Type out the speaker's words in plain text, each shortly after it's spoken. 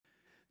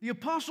The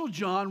Apostle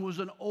John was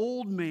an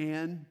old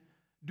man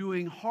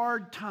doing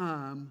hard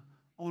time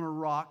on a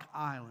rock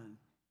island.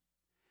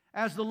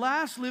 As the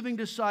last living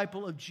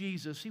disciple of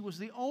Jesus, he was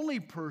the only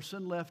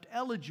person left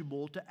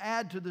eligible to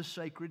add to the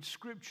sacred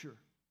Scripture.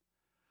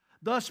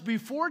 Thus,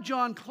 before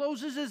John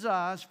closes his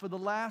eyes for the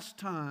last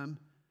time,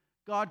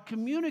 God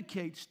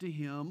communicates to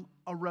him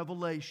a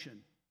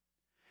revelation.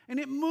 And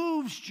it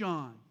moves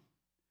John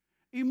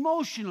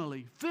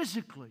emotionally,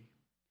 physically.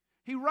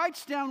 He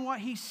writes down what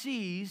he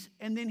sees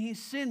and then he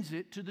sends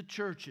it to the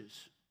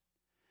churches.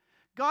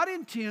 God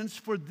intends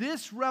for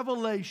this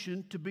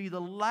revelation to be the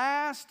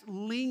last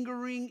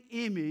lingering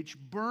image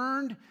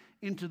burned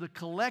into the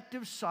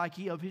collective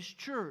psyche of His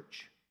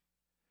church.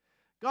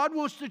 God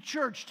wants the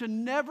church to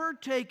never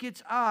take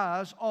its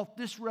eyes off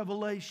this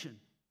revelation.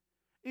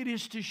 It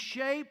is to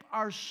shape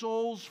our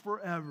souls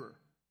forever.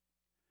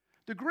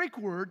 The Greek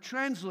word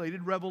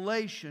translated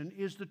revelation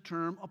is the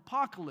term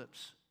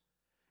apocalypse.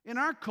 In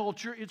our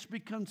culture, it's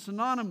become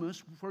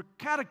synonymous for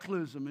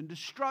cataclysm and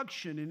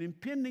destruction and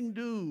impending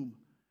doom.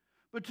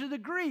 But to the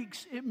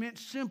Greeks, it meant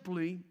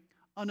simply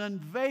an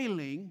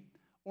unveiling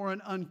or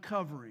an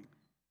uncovering.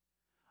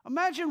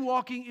 Imagine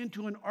walking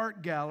into an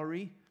art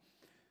gallery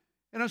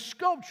and a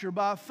sculpture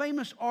by a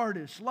famous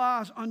artist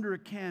lies under a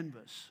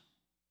canvas.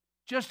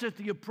 Just at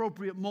the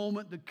appropriate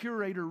moment, the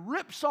curator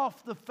rips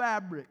off the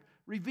fabric,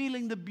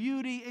 revealing the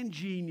beauty and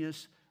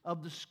genius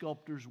of the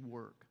sculptor's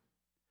work.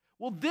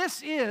 Well,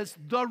 this is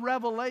the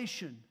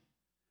revelation.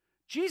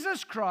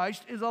 Jesus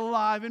Christ is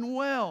alive and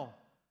well.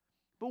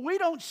 But we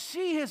don't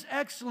see His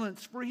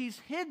excellence, for He's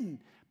hidden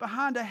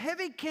behind a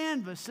heavy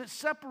canvas that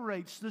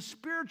separates the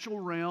spiritual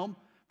realm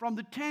from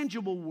the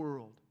tangible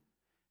world.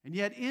 And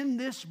yet in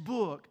this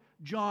book,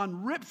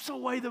 John rips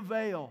away the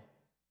veil.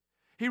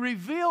 He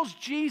reveals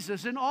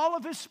Jesus in all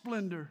of His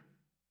splendor.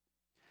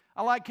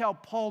 I like how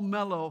Paul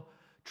Mello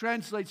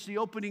translates the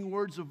opening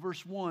words of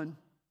verse 1,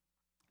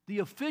 the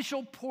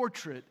official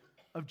portrait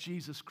of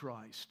Jesus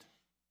Christ.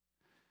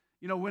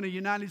 You know, when a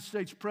United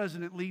States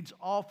president leaves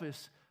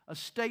office, a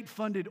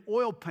state-funded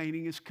oil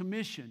painting is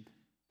commissioned.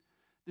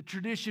 The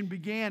tradition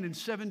began in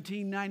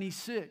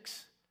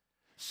 1796.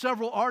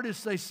 Several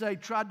artists, they say,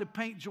 tried to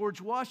paint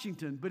George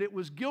Washington, but it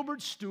was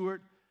Gilbert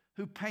Stuart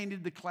who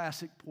painted the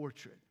classic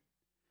portrait.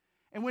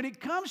 And when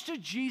it comes to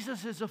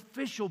Jesus'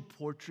 official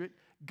portrait,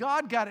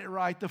 God got it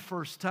right the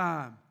first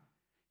time.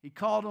 He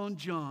called on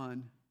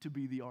John to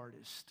be the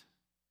artist.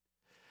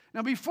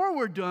 Now, before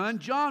we're done,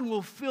 John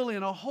will fill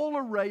in a whole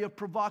array of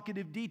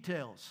provocative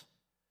details.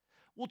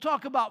 We'll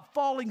talk about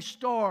falling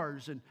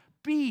stars and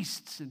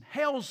beasts and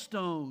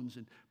hailstones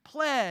and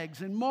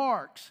plagues and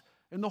marks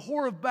and the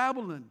Whore of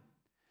Babylon.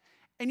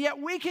 And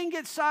yet we can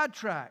get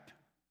sidetracked.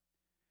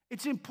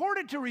 It's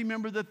important to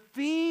remember the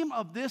theme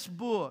of this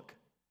book.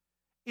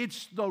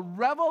 It's the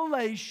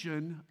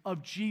revelation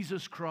of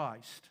Jesus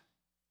Christ.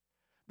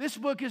 This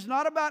book is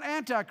not about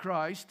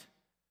Antichrist,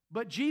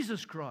 but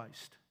Jesus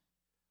Christ.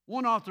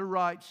 One author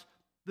writes,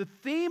 the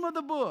theme of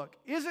the book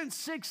isn't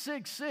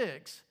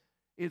 666,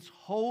 it's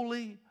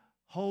holy,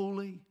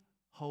 holy,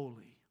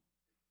 holy.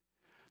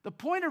 The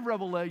point of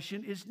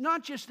Revelation is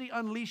not just the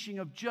unleashing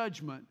of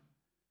judgment,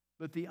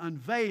 but the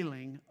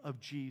unveiling of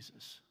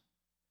Jesus.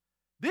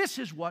 This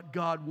is what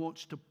God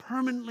wants to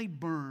permanently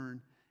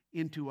burn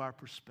into our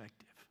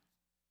perspective.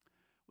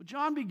 Well,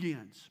 John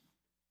begins,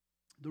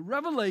 the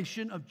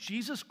revelation of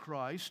Jesus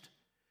Christ,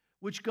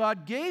 which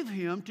God gave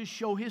Him to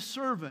show His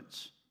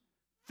servants,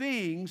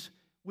 things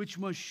which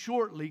must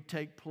shortly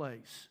take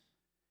place.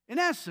 In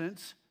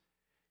essence,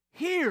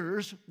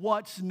 here's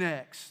what's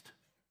next.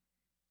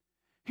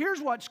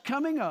 Here's what's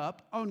coming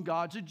up on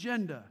God's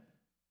agenda.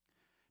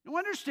 Now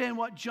understand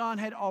what John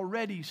had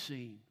already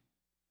seen.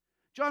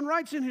 John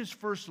writes in his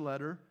first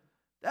letter,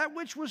 that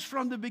which was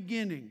from the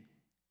beginning,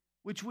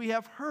 which we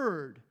have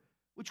heard,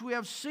 which we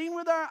have seen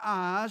with our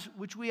eyes,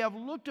 which we have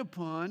looked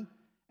upon,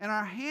 and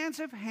our hands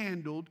have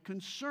handled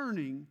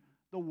concerning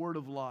the word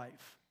of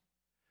life.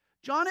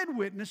 John had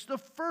witnessed the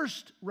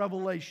first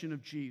revelation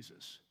of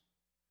Jesus.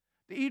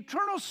 The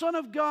eternal Son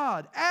of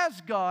God,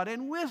 as God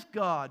and with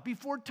God,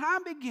 before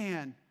time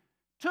began,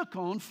 took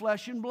on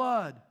flesh and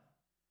blood.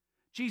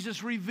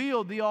 Jesus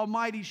revealed the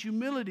Almighty's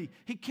humility.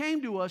 He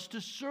came to us to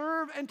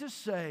serve and to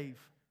save.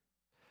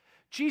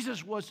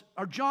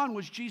 John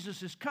was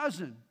Jesus'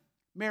 cousin,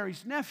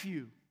 Mary's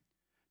nephew.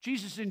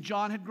 Jesus and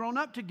John had grown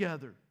up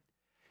together.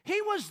 He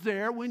was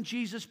there when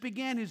Jesus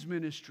began His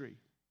ministry.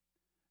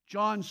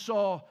 John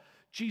saw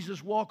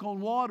Jesus walk on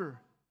water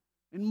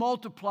and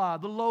multiply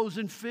the loaves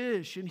and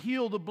fish and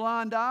heal the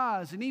blind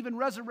eyes and even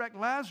resurrect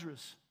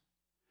Lazarus.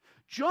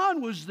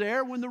 John was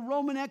there when the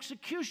Roman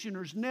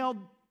executioners nailed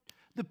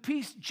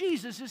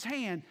Jesus'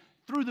 hand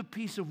through the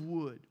piece of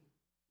wood.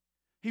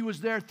 He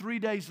was there 3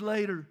 days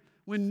later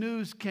when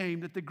news came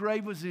that the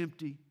grave was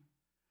empty.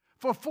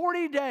 For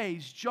 40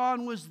 days,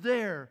 John was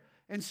there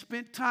and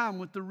spent time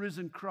with the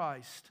risen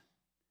Christ.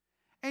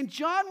 And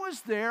John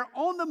was there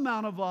on the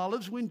Mount of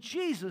Olives when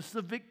Jesus,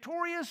 the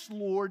victorious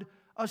Lord,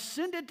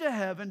 ascended to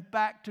heaven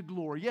back to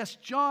glory. Yes,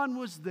 John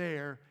was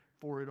there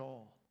for it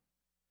all.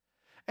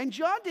 And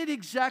John did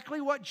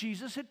exactly what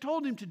Jesus had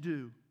told him to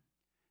do.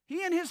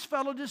 He and his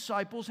fellow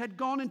disciples had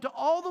gone into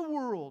all the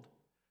world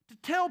to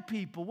tell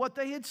people what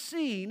they had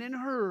seen and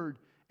heard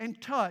and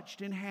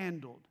touched and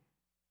handled.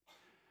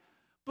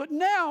 But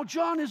now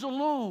John is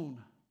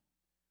alone.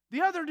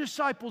 The other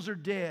disciples are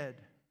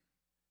dead.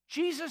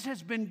 Jesus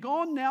has been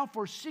gone now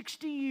for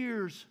 60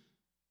 years.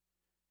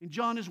 And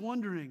John is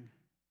wondering,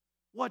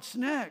 what's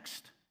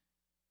next?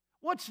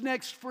 What's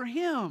next for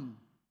him?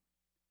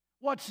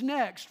 What's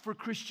next for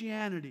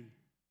Christianity?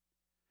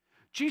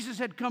 Jesus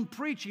had come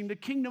preaching the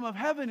kingdom of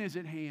heaven is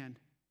at hand.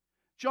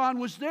 John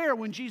was there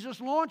when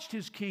Jesus launched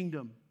his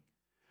kingdom.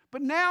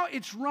 But now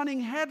it's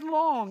running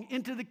headlong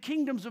into the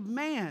kingdoms of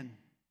man.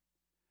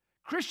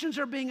 Christians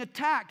are being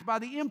attacked by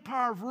the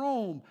empire of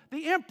Rome.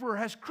 The emperor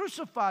has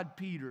crucified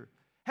Peter,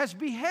 has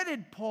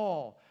beheaded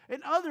Paul,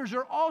 and others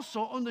are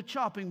also on the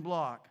chopping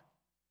block.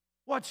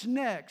 What's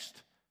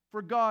next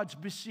for God's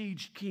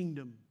besieged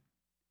kingdom?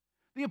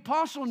 The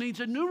apostle needs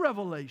a new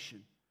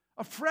revelation,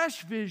 a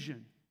fresh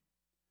vision.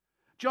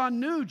 John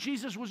knew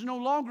Jesus was no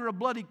longer a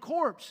bloody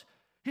corpse.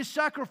 His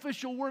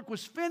sacrificial work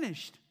was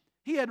finished.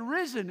 He had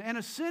risen and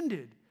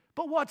ascended.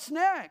 But what's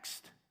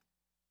next?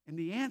 And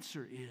the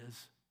answer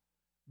is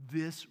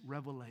this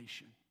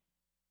revelation.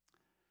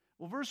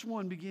 Well, verse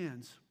 1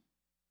 begins,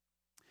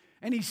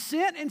 "And he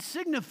sent and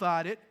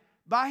signified it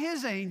by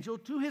his angel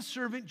to his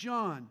servant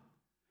John,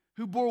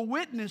 who bore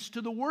witness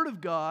to the word of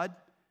God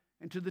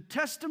and to the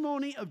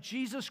testimony of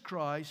Jesus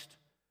Christ,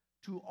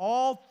 to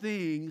all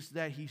things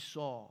that he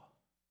saw."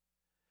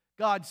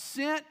 God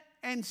sent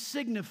and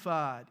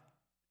signified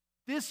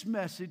this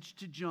message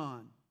to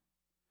John.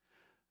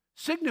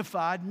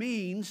 Signified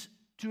means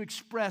to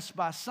express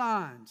by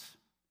signs.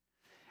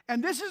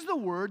 And this is the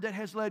word that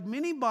has led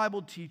many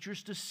Bible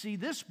teachers to see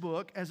this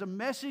book as a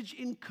message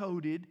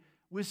encoded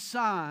with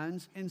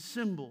signs and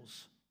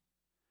symbols.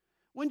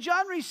 When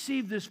John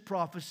received this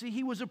prophecy,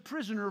 he was a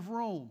prisoner of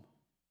Rome.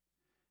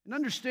 And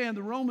understand,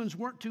 the Romans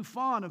weren't too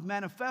fond of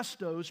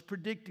manifestos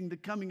predicting the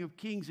coming of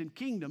kings and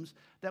kingdoms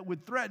that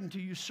would threaten to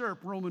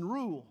usurp Roman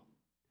rule.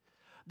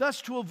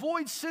 Thus, to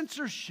avoid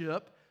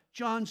censorship,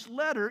 John's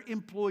letter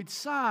employed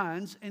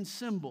signs and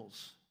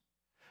symbols.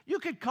 You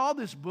could call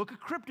this book a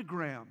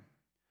cryptogram,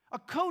 a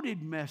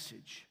coded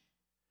message.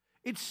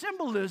 Its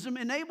symbolism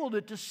enabled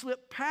it to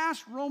slip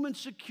past Roman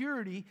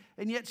security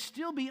and yet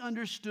still be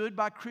understood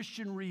by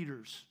Christian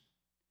readers.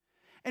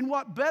 And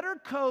what better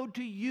code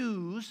to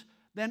use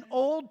than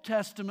Old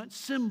Testament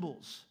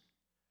symbols?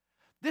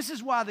 This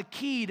is why the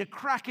key to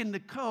cracking the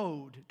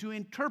code, to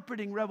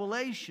interpreting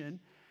Revelation,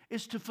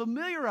 is to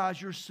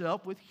familiarize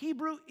yourself with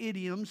Hebrew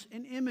idioms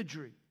and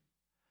imagery.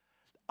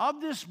 Of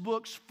this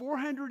book's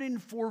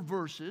 404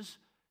 verses,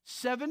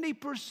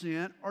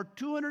 70% or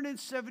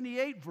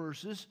 278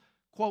 verses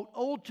quote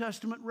Old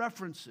Testament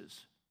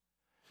references.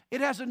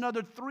 It has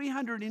another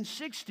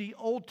 360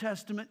 Old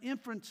Testament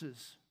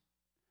inferences.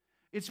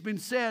 It's been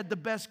said the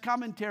best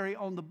commentary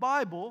on the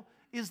Bible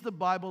is the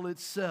Bible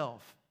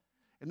itself.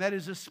 And that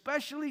is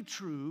especially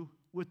true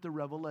with the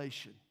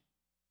Revelation.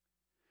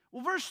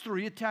 Well, verse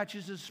 3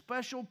 attaches a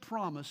special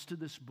promise to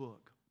this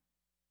book.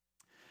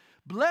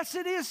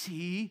 "Blessed is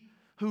he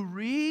who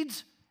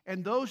reads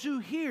and those who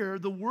hear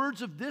the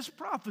words of this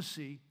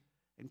prophecy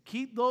and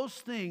keep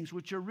those things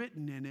which are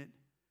written in it,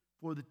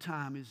 for the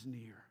time is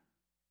near."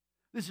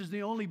 This is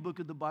the only book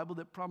of the Bible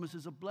that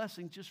promises a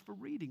blessing just for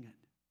reading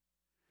it.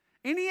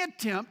 Any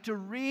attempt to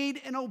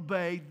read and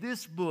obey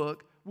this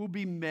book will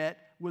be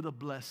met with a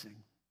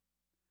blessing.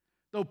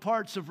 Though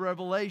parts of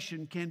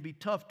Revelation can be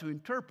tough to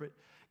interpret,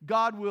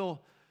 God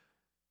will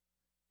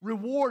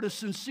reward a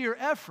sincere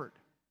effort.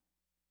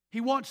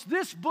 He wants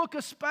this book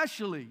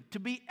especially to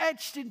be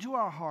etched into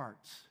our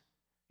hearts.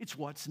 It's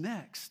what's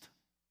next.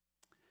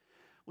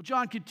 Well,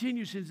 John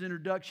continues his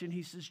introduction.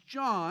 He says,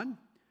 "John,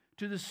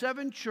 to the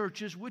 7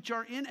 churches which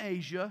are in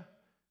Asia,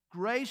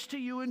 grace to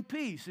you and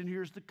peace." And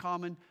here's the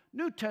common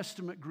New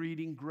Testament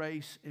greeting,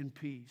 grace and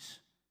peace.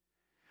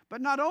 But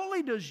not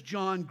only does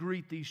John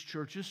greet these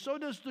churches, so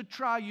does the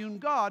triune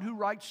God who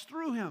writes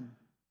through him.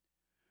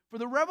 For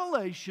the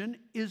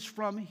revelation is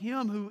from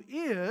him who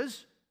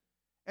is,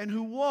 and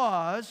who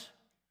was,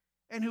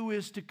 and who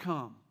is to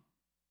come.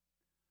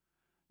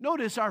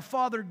 Notice our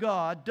Father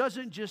God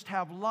doesn't just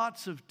have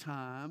lots of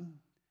time.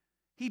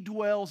 He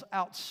dwells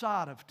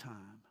outside of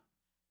time.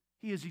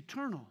 He is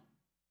eternal.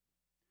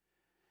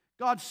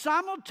 God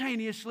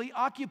simultaneously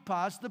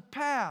occupies the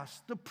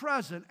past, the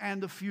present,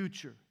 and the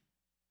future.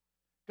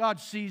 God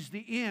sees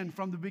the end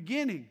from the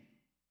beginning.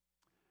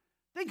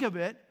 Think of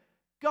it.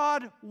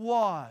 God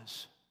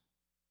was.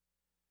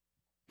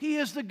 He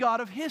is the God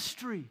of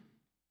history.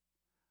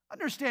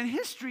 Understand,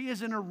 history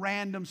isn't a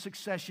random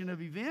succession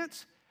of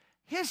events.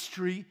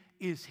 History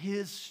is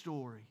His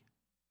story.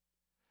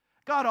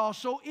 God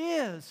also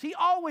is. He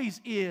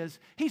always is.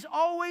 He's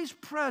always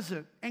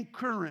present and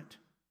current.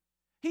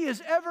 He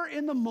is ever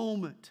in the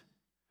moment.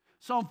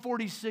 Psalm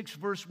 46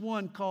 verse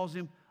 1 calls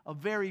Him a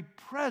very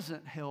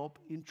present help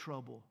in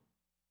trouble.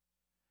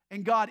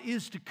 And God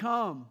is to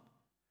come.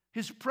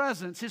 His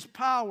presence, His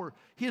power,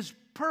 His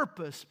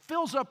purpose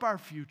fills up our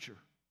future.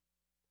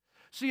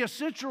 See, a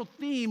central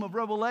theme of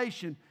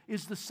Revelation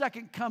is the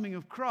second coming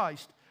of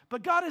Christ.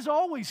 But God is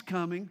always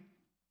coming.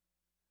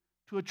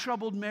 To a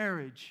troubled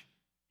marriage,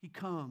 He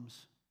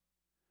comes.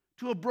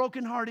 To a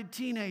brokenhearted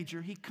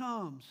teenager, He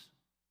comes.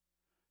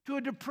 To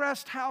a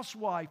depressed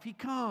housewife, He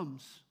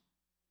comes.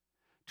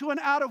 To an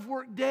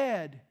out-of-work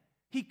dad,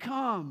 He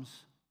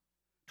comes.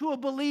 To a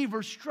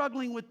believer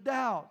struggling with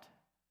doubt,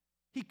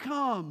 He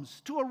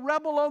comes. To a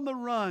rebel on the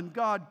run,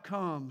 God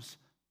comes.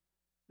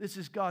 This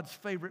is God's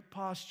favorite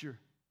posture.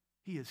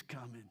 He is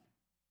coming.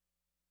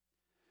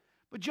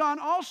 But John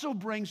also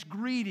brings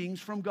greetings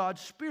from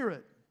God's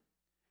Spirit.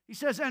 He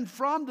says, and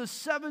from the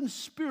 7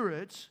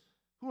 spirits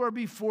who are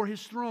before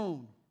His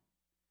throne.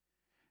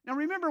 Now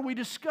remember, we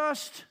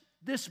discussed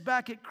this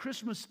back at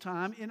Christmas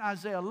time in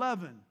Isaiah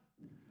 11.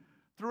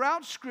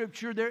 Throughout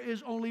Scripture, there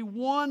is only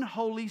one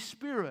Holy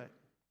Spirit.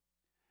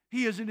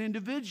 He is an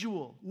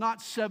individual,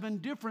 not 7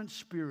 different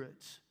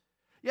spirits.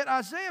 Yet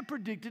Isaiah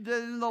predicted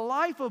that in the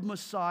life of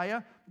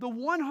Messiah, the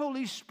one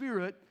Holy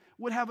Spirit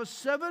would have a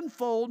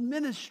 7-fold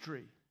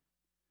ministry.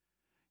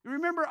 You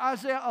remember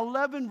Isaiah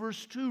 11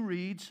 verse 2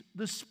 reads,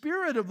 the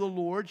Spirit of the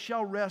Lord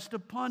shall rest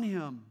upon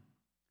Him.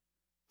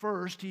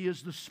 First, He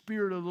is the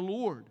Spirit of the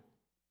Lord.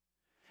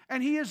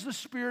 And He is the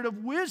Spirit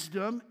of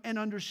wisdom and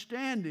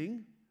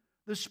understanding,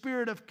 the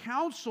Spirit of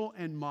counsel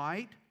and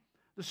might,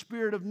 the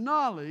Spirit of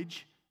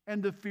knowledge,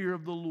 and the fear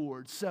of the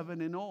Lord,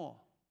 7 in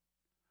all.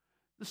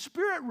 The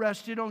Spirit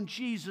rested on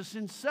Jesus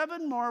in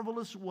 7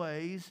 marvelous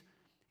ways,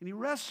 and He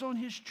rests on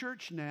His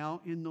church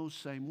now in those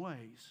same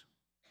ways.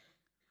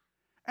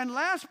 And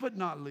last but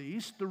not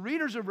least, the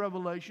readers of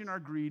Revelation are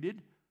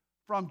greeted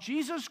from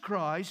Jesus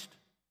Christ,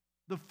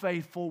 the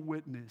faithful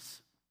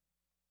witness.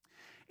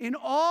 In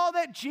all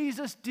that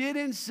Jesus did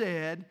and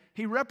said,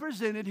 He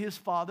represented His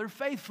Father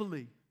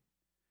faithfully.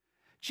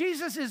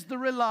 Jesus is the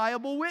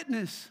reliable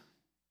witness.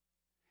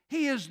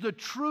 He is the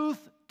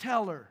truth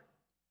teller.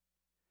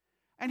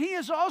 And He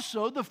is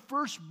also the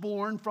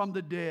firstborn from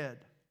the dead.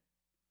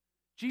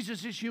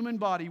 Jesus' human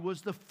body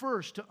was the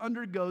first to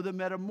undergo the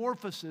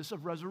metamorphosis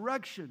of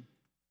resurrection.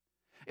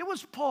 It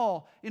was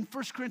Paul in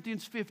 1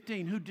 Corinthians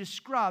 15 who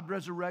described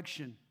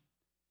resurrection.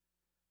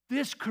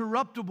 This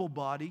corruptible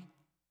body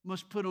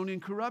must put on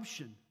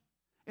incorruption,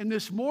 and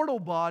this mortal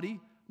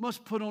body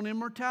must put on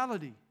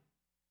immortality.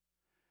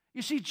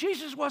 You see,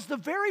 Jesus was the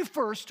very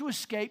first to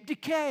escape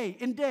decay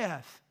and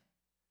death.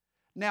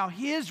 Now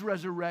His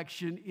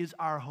resurrection is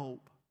our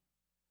hope.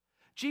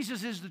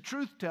 Jesus is the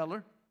truth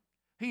teller.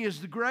 He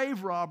is the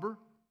grave robber.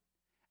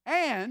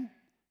 And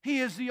He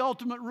is the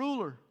ultimate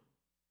ruler.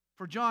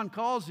 For John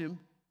calls Him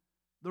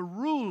the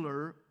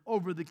ruler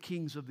over the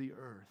kings of the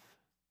earth.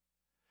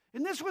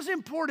 And this was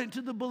important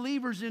to the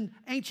believers in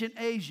ancient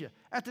Asia.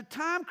 At the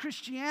time,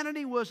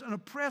 Christianity was an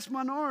oppressed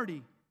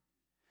minority.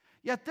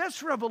 Yet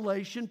this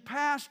revelation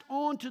passed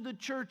on to the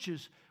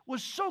churches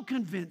was so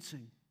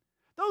convincing.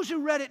 Those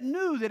who read it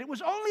knew that it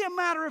was only a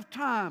matter of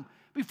time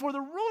before the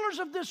rulers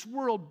of this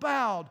world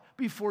bowed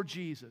before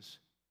Jesus.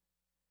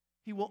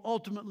 He will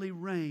ultimately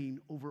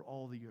reign over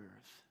all the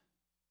earth.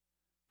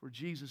 For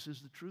Jesus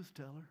is the truth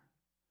teller.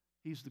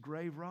 He's the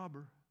grave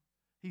robber.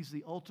 He's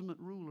the ultimate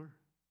ruler.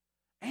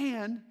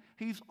 And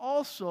He's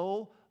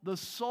also the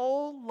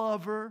soul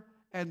lover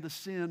and the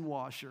sin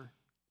washer.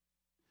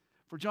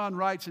 For John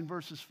writes in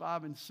verses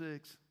 5 and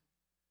 6,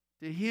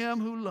 to Him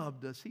who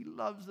loved us, He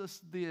loves us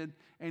then,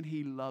 and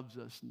He loves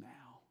us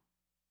now.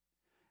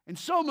 And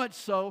so much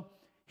so,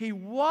 He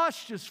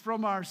washed us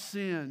from our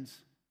sins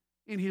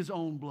in His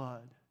own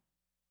blood.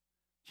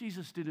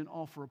 Jesus didn't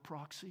offer a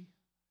proxy.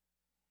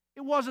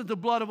 It wasn't the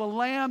blood of a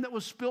lamb that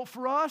was spilt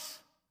for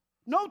us.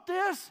 Note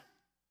this.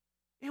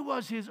 It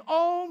was His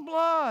own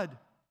blood.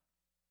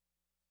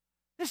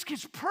 This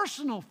gets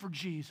personal for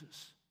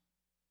Jesus.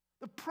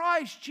 The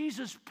price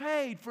Jesus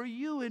paid for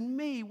you and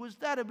me was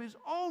that of His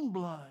own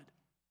blood.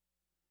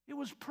 It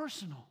was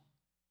personal.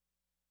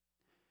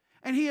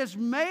 And He has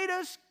made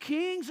us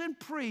kings and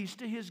priests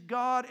to His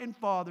God and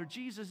Father.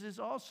 Jesus is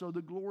also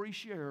the glory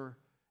sharer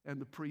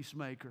and the priest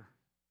maker.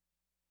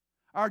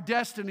 Our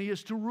destiny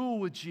is to rule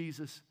with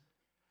Jesus.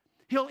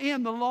 He'll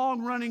end the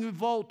long-running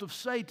revolt of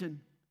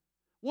Satan.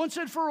 Once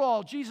and for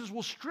all, Jesus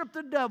will strip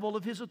the devil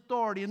of his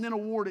authority and then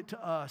award it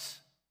to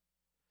us.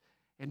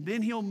 And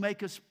then He'll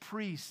make us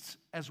priests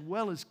as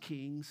well as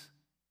kings.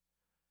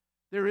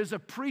 There is a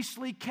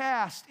priestly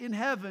caste in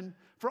heaven.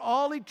 For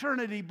all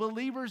eternity,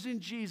 believers in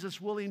Jesus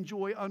will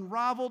enjoy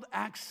unrivaled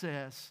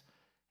access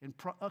and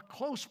a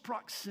close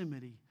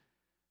proximity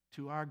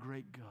to our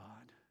great God.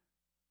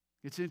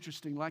 It's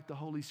interesting, like the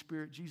Holy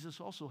Spirit, Jesus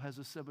also has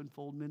a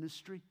 7-fold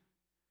ministry.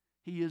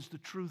 He is the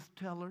truth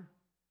teller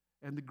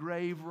and the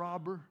grave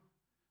robber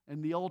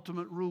and the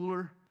ultimate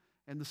ruler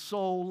and the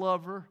soul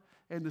lover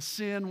and the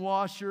sin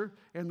washer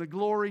and the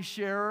glory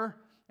sharer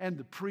and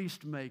the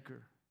priest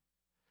maker.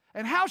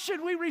 And how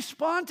should we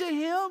respond to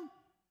Him?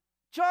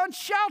 John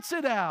shouts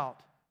it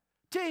out.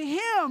 To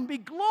Him be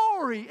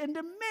glory and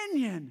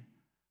dominion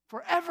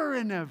forever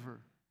and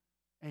ever.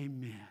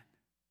 Amen.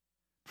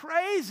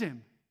 Praise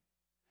Him.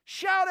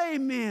 Shout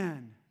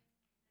amen.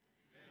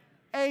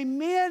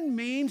 Amen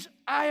means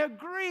I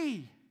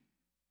agree.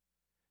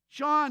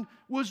 John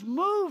was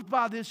moved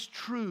by this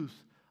truth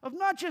of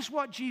not just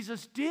what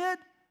Jesus did,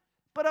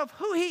 but of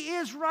who He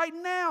is right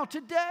now,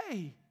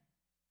 today.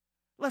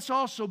 Let's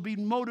also be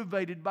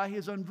motivated by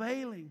His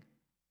unveiling.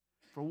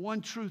 For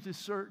one truth is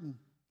certain,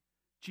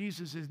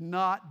 Jesus is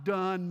not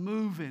done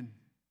moving.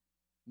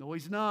 No,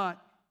 He's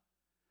not.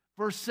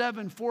 Verse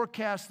 7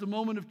 forecasts the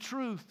moment of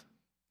truth.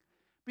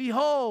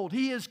 Behold,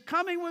 He is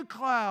coming with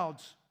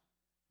clouds,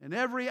 and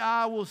every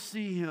eye will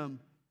see Him,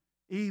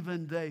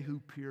 even they who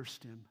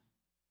pierced Him.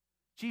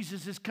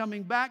 Jesus is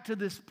coming back to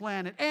this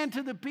planet and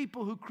to the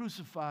people who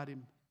crucified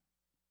Him.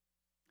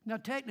 Now,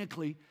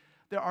 technically,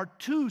 there are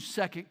two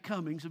second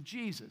comings of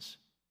Jesus.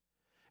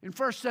 In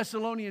 1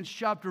 Thessalonians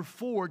chapter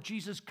 4,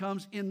 Jesus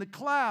comes in the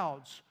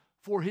clouds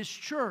for His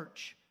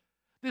church.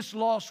 This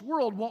lost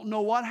world won't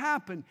know what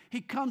happened.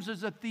 He comes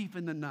as a thief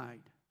in the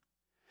night.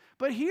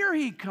 But here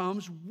He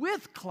comes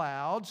with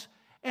clouds,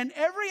 and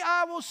every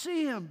eye will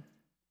see Him.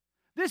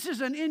 This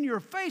is an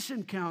in-your-face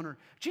encounter.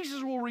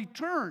 Jesus will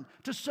return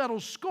to settle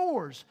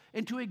scores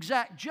and to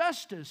exact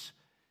justice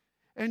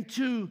and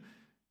to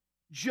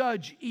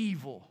judge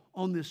evil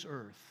on this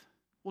earth.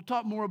 We'll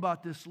talk more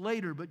about this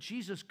later, but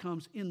Jesus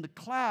comes in the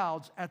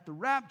clouds at the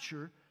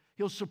rapture.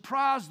 He'll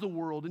surprise the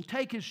world and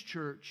take His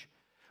church.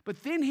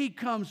 But then He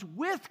comes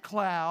with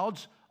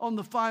clouds on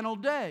the final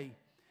day.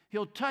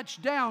 He'll touch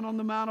down on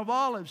the Mount of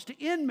Olives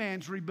to end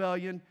man's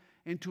rebellion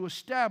and to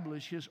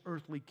establish His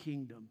earthly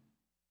kingdom.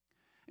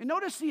 And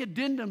notice the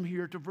addendum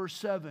here to verse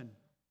 7.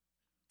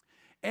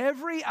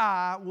 Every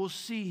eye will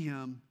see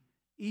Him,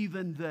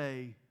 even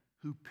they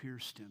who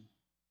pierced Him.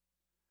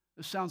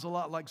 This sounds a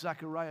lot like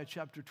Zechariah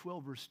chapter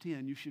 12, verse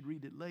 10. You should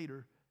read it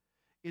later.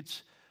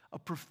 It's a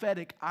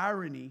prophetic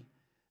irony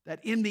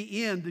that in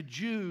the end, the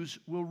Jews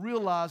will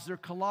realize their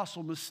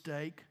colossal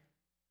mistake.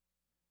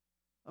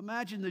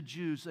 Imagine the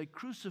Jews. They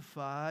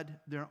crucified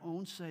their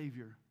own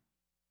Savior.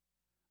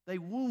 They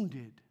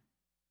wounded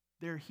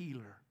their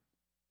healer.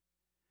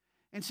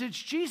 And since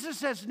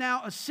Jesus has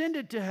now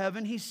ascended to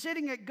heaven, He's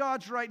sitting at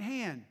God's right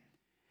hand.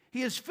 He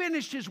has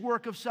finished His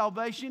work of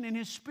salvation, and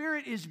His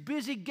Spirit is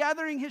busy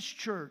gathering His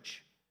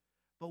church.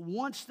 But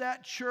once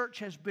that church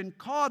has been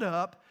caught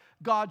up,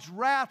 God's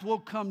wrath will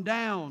come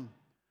down.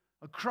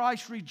 A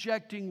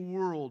Christ-rejecting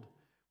world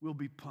will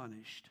be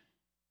punished.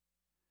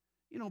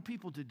 You know,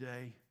 people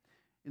today,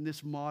 in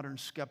this modern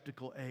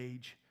skeptical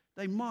age,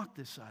 they mock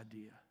this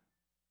idea.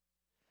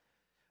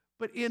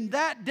 But in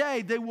that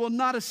day, they will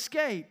not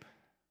escape.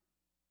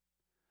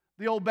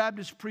 The old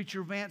Baptist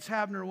preacher Vance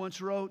Havner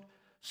once wrote,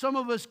 "Some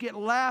of us get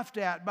laughed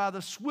at by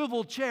the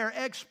swivel chair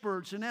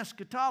experts in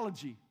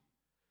eschatology.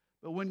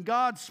 But when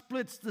God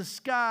splits the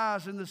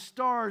skies and the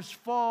stars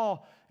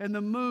fall and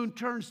the moon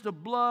turns to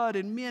blood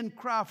and men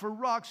cry for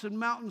rocks and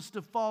mountains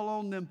to fall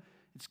on them,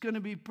 it's going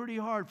to be pretty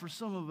hard for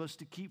some of us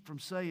to keep from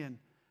saying,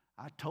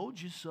 'I told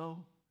you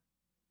so.'"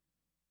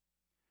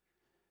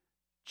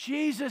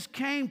 Jesus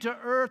came to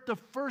earth the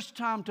first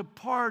time to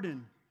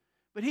pardon,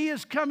 but He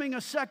is coming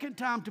a second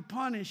time to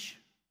punish.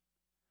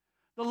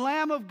 The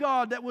Lamb of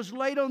God that was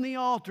laid on the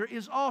altar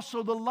is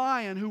also the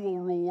lion who will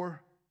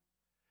roar.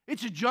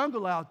 It's a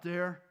jungle out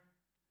there.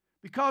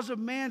 Because of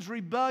man's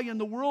rebellion,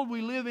 the world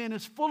we live in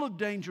is full of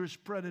dangerous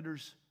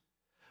predators.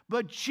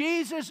 But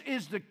Jesus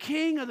is the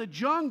king of the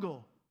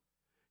jungle.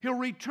 He'll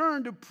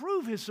return to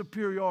prove His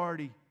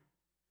superiority.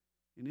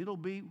 And it'll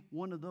be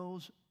one of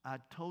those "I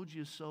told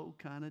you so"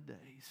 kind of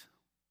days.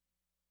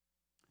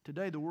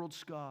 Today, the world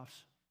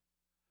scoffs.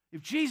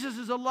 If Jesus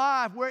is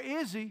alive, where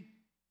is He?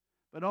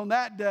 But on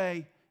that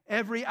day,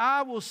 every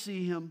eye will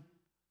see Him.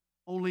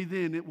 Only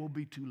then it will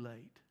be too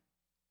late.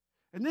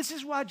 And this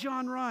is why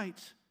John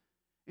writes,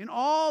 "And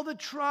all the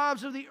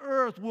tribes of the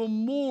earth will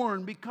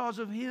mourn because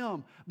of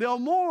Him." They'll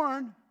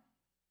mourn,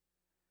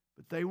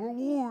 but they were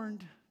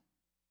warned,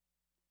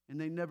 and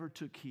they never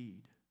took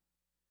heed.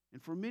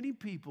 And for many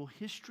people,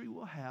 history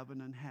will have an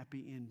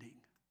unhappy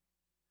ending.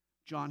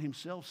 John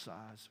himself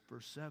sighs,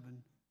 verse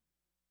 7,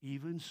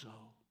 "Even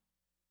so,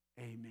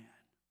 amen."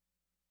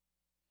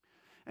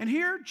 And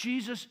here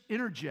Jesus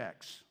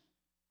interjects,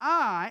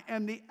 "I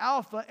am the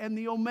Alpha and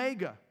the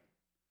Omega,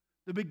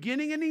 the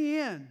beginning and the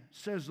end,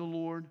 says the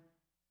Lord."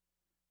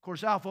 Of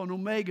course, Alpha and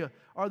Omega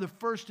are the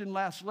first and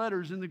last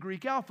letters in the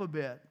Greek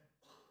alphabet.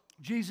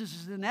 Jesus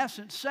is in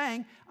essence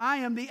saying, "I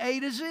am the A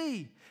to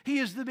Z." He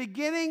is the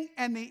beginning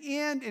and the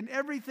end and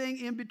everything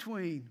in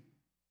between.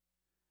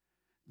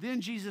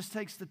 Then Jesus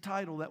takes the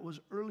title that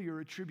was earlier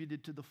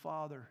attributed to the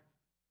Father.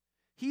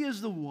 He is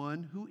the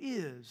one who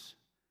is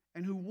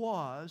and who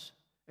was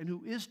and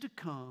who is to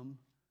come,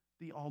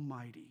 the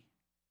Almighty.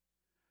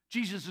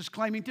 Jesus is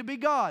claiming to be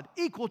God,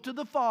 equal to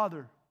the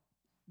Father.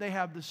 They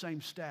have the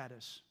same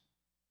status.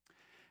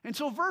 And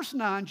so verse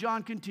 9,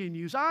 John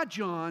continues, "I,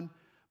 John,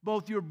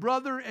 both your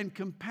brother and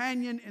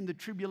companion in the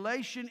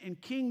tribulation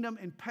and kingdom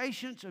and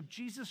patience of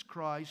Jesus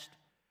Christ,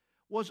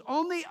 was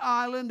on the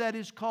island that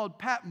is called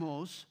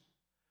Patmos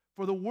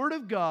for the word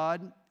of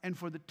God and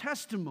for the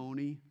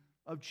testimony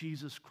of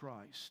Jesus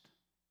Christ.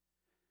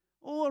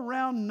 Oh,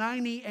 around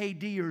 90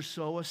 AD or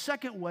so, a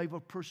second wave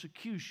of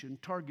persecution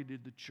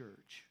targeted the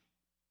church.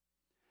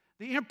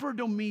 The Emperor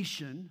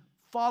Domitian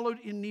followed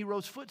in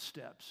Nero's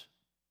footsteps.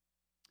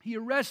 He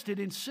arrested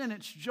and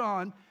sentenced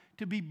John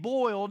to be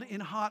boiled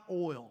in hot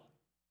oil.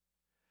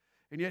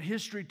 And yet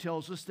history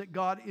tells us that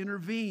God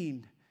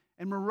intervened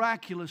and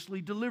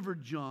miraculously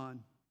delivered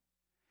John.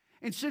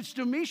 And since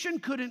Domitian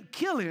couldn't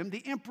kill him,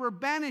 the emperor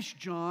banished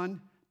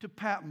John to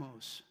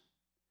Patmos.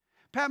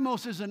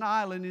 Patmos is an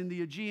island in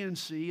the Aegean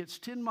Sea. It's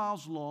 10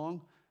 miles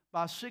long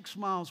by 6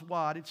 miles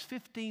wide. It's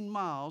 15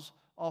 miles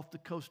off the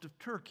coast of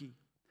Turkey.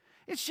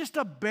 It's just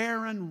a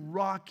barren,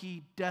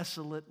 rocky,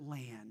 desolate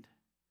land.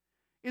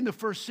 In the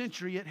first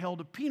century, it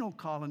held a penal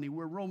colony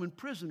where Roman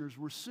prisoners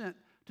were sent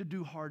to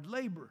do hard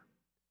labor.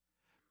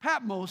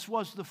 Patmos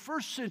was the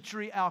first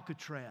century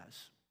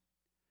Alcatraz.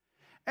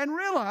 And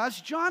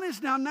realize John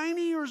is now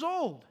 90 years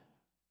old.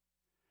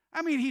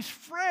 I mean, he's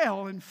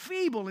frail and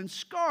feeble and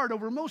scarred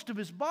over most of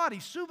his body.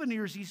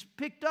 Souvenirs he's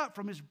picked up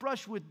from his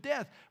brush with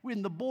death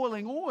in the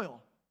boiling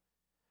oil.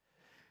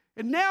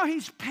 And now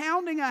he's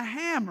pounding a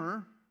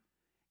hammer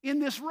in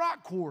this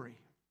rock quarry.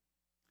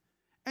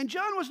 And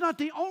John was not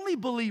the only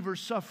believer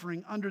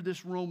suffering under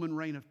this Roman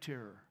reign of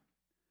terror.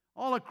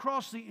 All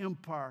across the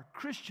empire,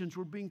 Christians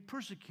were being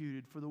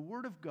persecuted for the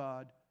word of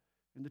God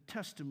and the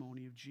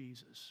testimony of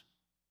Jesus.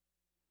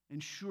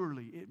 And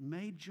surely it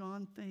made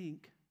John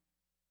think.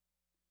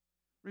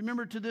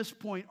 Remember, to this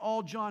point,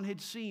 all John had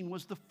seen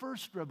was the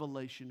first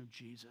revelation of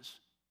Jesus.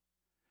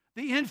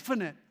 The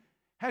infinite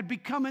had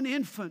become an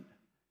infant.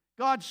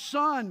 God's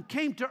Son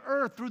came to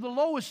earth through the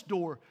lowest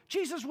door.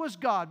 Jesus was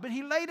God, but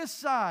he laid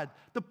aside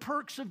the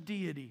perks of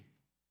deity.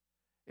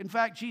 In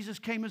fact, Jesus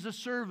came as a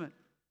servant.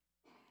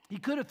 He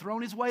could have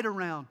thrown his weight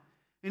around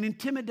and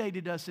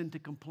intimidated us into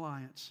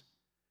compliance.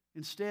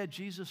 Instead,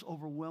 Jesus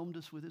overwhelmed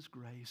us with his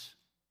grace.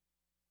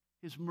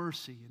 His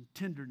mercy and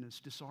tenderness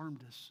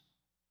disarmed us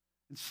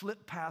and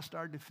slipped past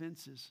our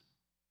defenses.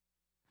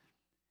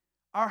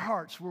 Our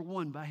hearts were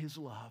won by his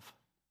love.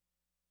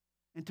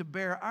 And to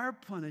bear our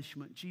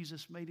punishment,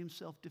 Jesus made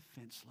himself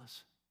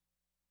defenseless.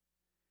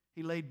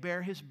 He laid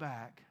bare his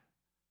back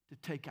to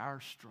take our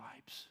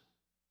stripes.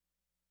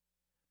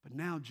 But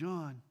now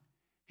John,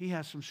 he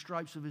has some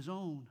stripes of his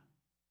own.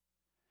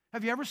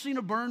 Have you ever seen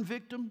a burn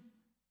victim?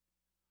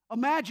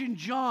 Imagine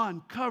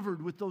John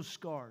covered with those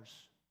scars.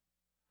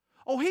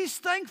 Oh, he's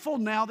thankful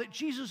now that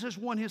Jesus has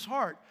won his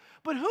heart.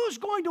 But who's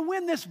going to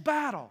win this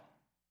battle?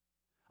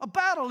 A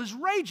battle is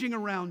raging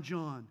around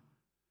John.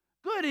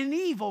 Good and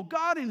evil,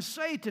 God and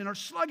Satan are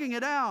slugging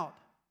it out.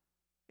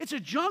 It's a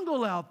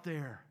jungle out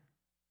there.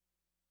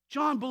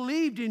 John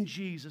believed in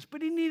Jesus,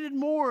 but he needed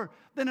more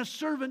than a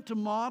servant to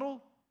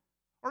model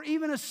or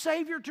even a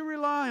Savior to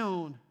rely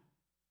on.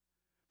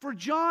 For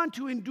John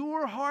to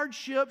endure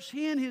hardships,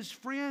 he and his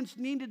friends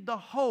needed the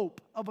hope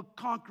of a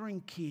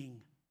conquering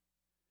king.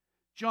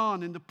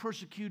 John and the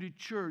persecuted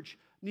church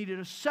needed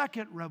a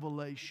second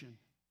revelation,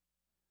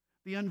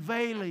 the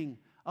unveiling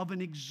of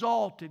an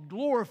exalted,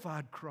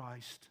 glorified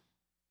Christ.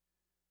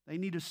 They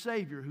need a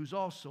Savior who's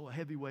also a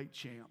heavyweight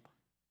champ.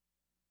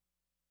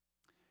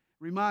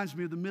 Reminds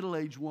me of the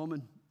middle-aged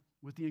woman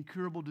with the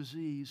incurable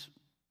disease.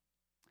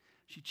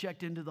 She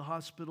checked into the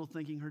hospital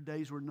thinking her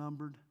days were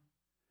numbered.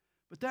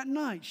 But that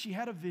night she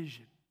had a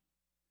vision.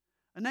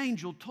 An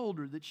angel told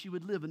her that she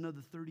would live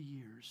another 30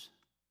 years.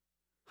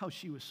 Oh,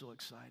 she was so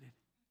excited.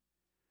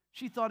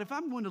 She thought, if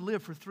I'm going to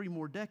live for 3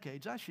 more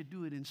decades, I should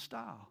do it in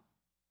style.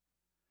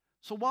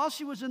 So while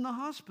she was in the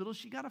hospital,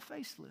 she got a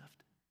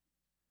facelift,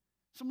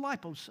 some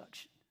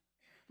liposuction,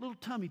 a little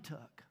tummy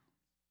tuck.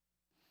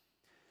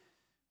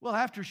 Well,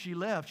 after she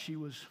left, she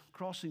was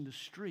crossing the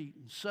street,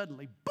 and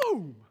suddenly,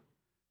 boom,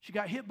 she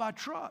got hit by a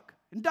truck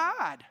and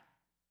died.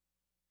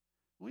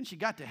 When she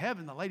got to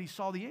heaven, the lady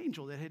saw the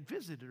angel that had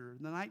visited her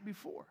the night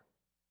before.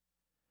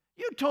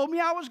 You told me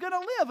I was going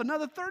to live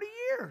another 30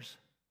 years.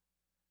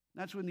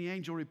 That's when the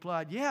angel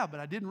replied, yeah, but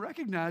I didn't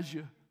recognize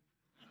you.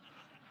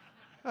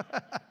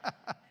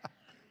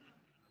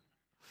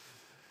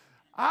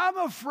 I'm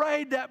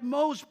afraid that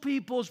most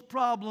people's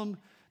problem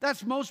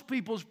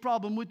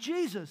with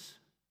Jesus.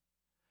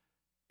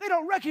 They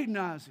don't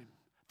recognize him.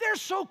 They're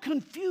so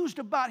confused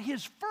about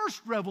his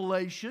first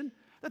revelation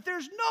that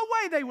there's no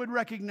way they would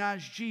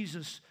recognize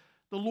Jesus,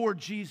 the Lord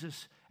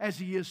Jesus, as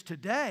he is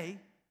today.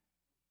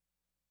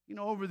 You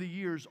know, over the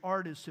years,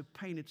 artists have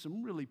painted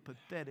some really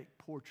pathetic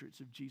portraits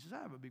of Jesus.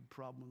 I have a big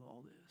problem with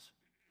all this.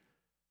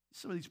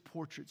 Some of these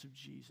portraits of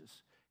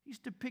Jesus. He's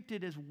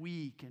depicted as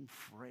weak and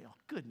frail.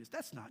 Goodness,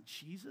 that's not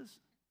Jesus.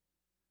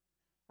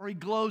 Or he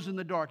glows in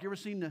the dark. You ever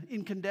seen the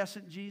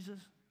incandescent Jesus?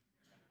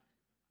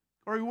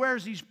 Or he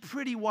wears these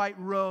pretty white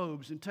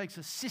robes and takes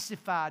a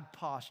sissified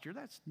posture.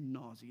 That's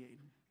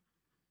nauseating.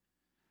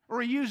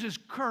 Or he uses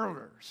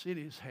curlers in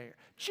his hair.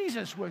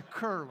 Jesus with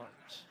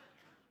curlers.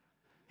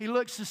 He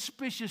looks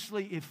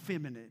suspiciously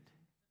effeminate.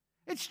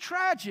 It's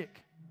tragic.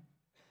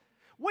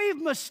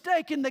 We've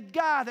mistaken the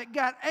guy that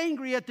got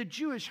angry at the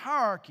Jewish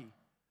hierarchy,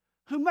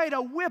 who made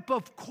a whip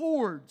of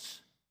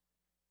cords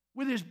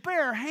with his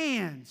bare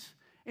hands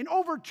and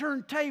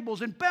overturned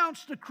tables and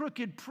bounced the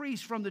crooked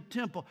priests from the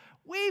temple.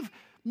 We've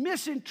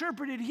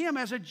misinterpreted him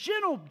as a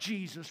gentle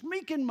Jesus,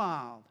 meek and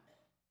mild.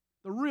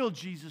 The real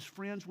Jesus,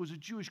 friends, was a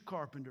Jewish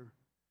carpenter.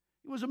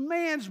 He was a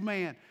man's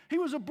man. He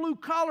was a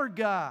blue-collar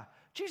guy.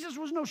 Jesus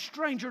was no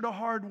stranger to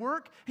hard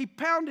work. He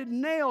pounded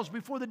nails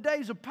before the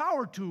days of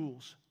power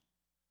tools.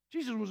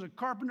 Jesus was a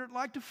carpenter that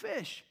liked to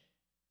fish.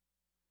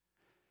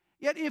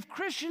 Yet if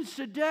Christians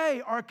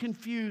today are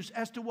confused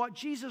as to what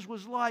Jesus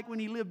was like when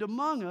he lived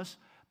among us,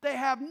 they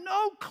have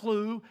no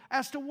clue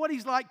as to what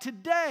he's like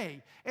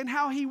today and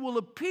how he will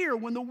appear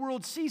when the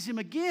world sees him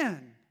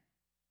again.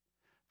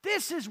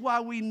 This is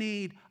why we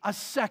need a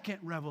second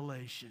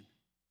revelation.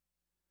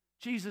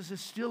 Jesus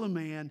is still a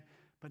man,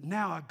 but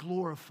now a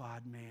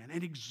glorified man,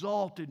 an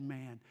exalted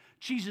man.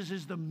 Jesus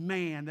is the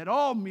man that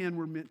all men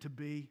were meant to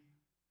be.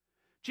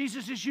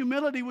 Jesus'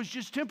 humility was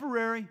just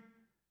temporary.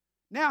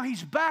 Now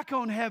he's back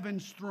on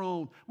heaven's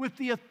throne with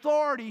the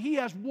authority he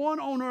has won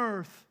on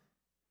earth.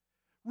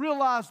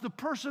 Realize the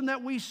person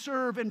that we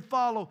serve and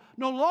follow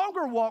no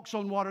longer walks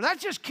on water.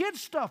 That's just kid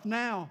stuff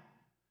now.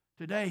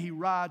 Today he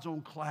rides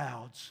on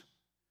clouds.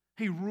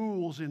 He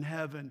rules in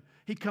heaven.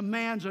 He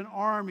commands an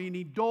army and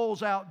he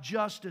doles out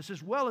justice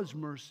as well as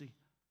mercy.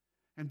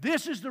 And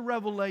this is the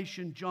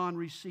revelation John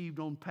received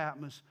on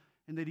Patmos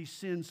and that he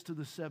sends to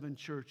the 7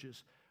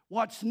 churches.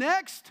 What's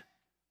next?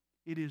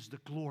 It is the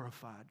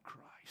glorified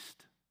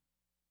Christ.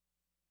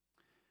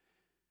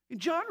 And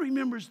John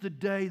remembers the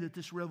day that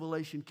this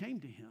revelation came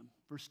to him.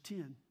 Verse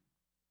 10.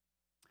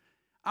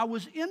 I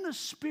was in the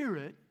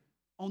Spirit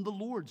on the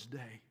Lord's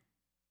day.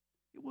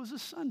 It was a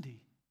Sunday.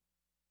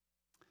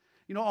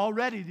 You know,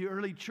 already the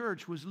early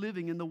church was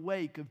living in the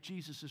wake of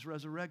Jesus'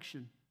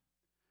 resurrection.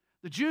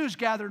 The Jews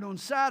gathered on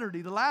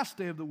Saturday, the last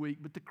day of the week,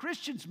 but the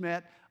Christians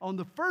met on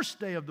the first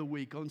day of the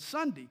week, on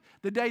Sunday,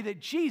 the day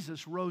that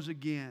Jesus rose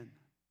again.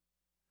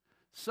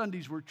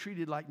 Sundays were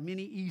treated like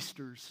mini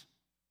Easters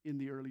in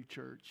the early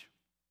church.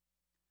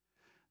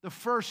 The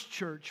first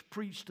church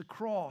preached the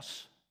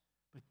cross,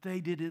 but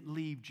they didn't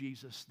leave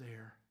Jesus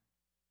there.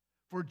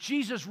 For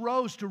Jesus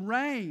rose to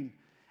reign.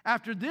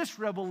 After this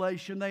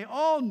revelation, they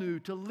all knew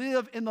to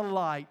live in the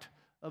light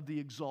of the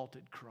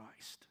exalted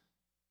Christ.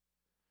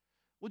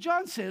 Well,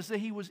 John says that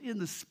he was in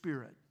the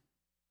Spirit.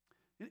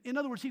 In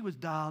other words, he was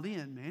dialed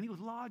in, man. He was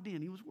logged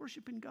in. He was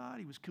worshiping God.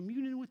 He was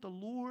communing with the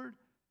Lord.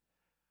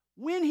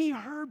 When he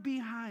heard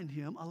behind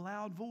him a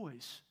loud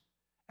voice,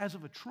 as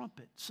of a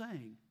trumpet,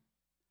 saying,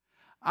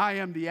 I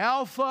am the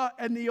Alpha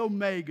and the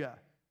Omega,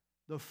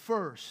 the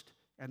first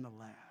and the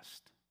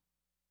last.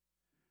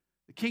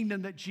 The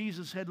kingdom that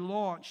Jesus had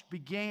launched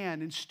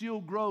began and still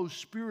grows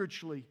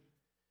spiritually.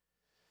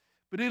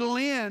 But it'll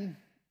end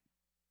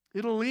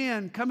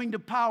coming to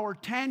power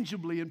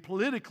tangibly and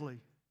politically.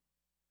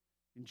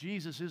 And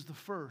Jesus is the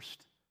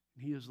first,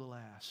 and he is the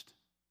last.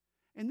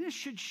 And this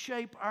should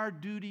shape our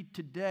duty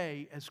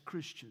today as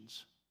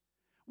Christians.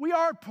 We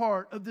are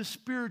part of the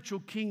spiritual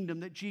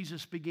kingdom that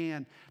Jesus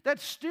began,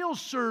 that's still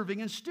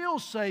serving and still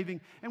saving,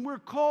 and we're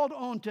called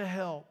on to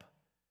help.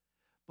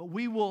 But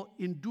we will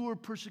endure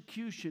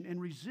persecution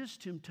and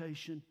resist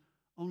temptation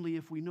only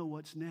if we know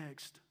what's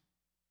next.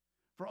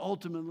 For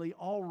ultimately,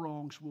 all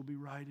wrongs will be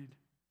righted.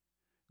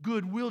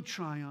 Good will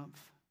triumph.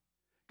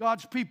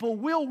 God's people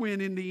will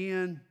win in the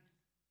end.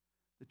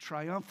 The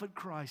triumphant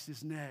Christ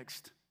is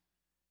next.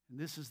 And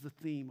this is the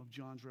theme of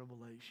John's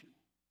revelation.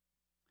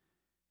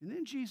 And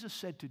then Jesus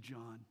said to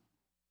John,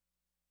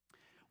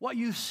 what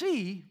you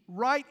see,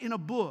 write in a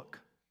book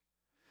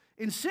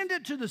and send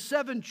it to the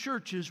 7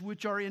 churches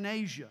which are in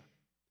Asia,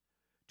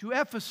 to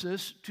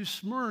Ephesus, to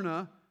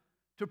Smyrna,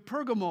 to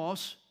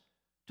Pergamos,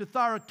 to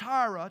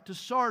Thyatira, to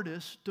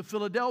Sardis, to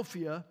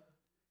Philadelphia,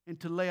 and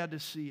to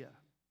Laodicea.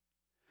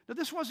 Now,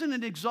 this wasn't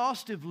an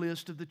exhaustive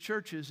list of the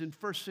churches in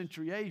first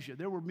century Asia.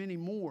 There were many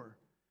more.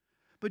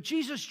 But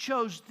Jesus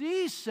chose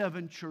these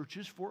 7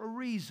 churches for a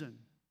reason.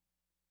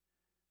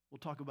 We'll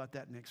talk about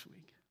that next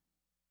week.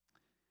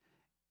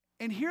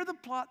 And here the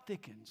plot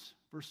thickens,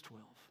 verse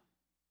 12.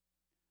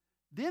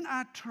 Then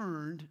I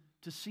turned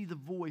to see the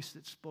voice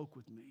that spoke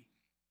with me.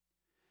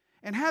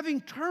 And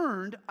having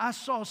turned, I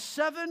saw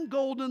 7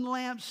 golden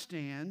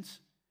lampstands,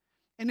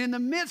 and in the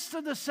midst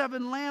of the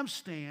 7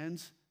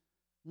 lampstands,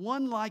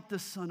 one like the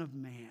Son of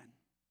Man.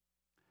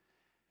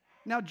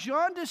 Now,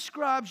 John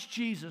describes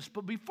Jesus,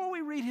 but before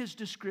we read his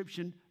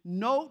description,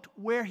 note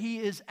where he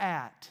is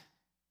at.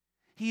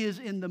 He is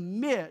in the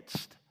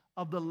midst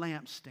of the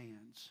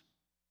lampstands.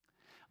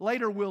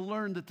 Later, we'll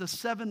learn that the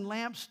 7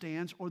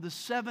 lampstands, or the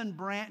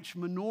 7-branch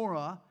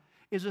menorah,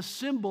 is a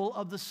symbol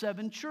of the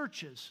 7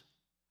 churches.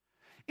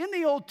 In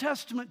the Old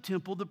Testament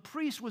temple, the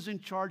priest was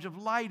in charge of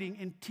lighting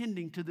and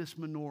tending to this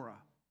menorah.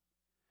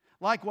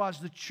 Likewise,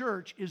 the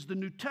church is the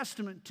New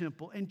Testament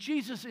temple, and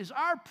Jesus is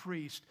our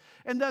priest,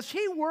 and thus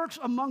he works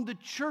among the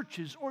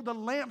churches or the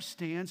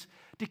lampstands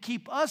to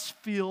keep us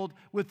filled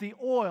with the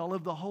oil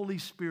of the Holy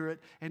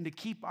Spirit and to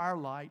keep our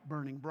light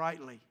burning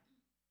brightly.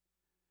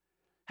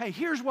 Hey,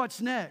 here's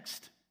what's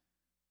next.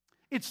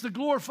 It's the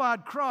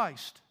glorified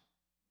Christ.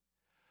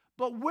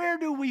 But where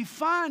do we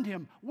find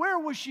him?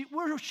 Where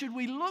should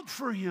we look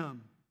for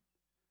him?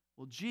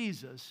 Well,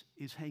 Jesus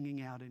is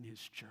hanging out in his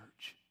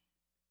church.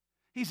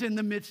 He's in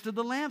the midst of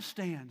the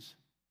lampstands.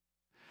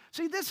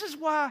 See, this is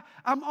why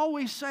I'm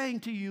always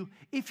saying to you,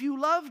 if you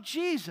love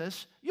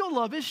Jesus, you'll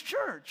love his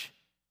church.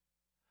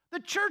 The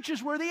church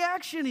is where the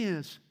action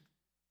is.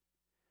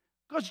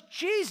 Because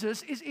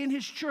Jesus is in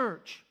his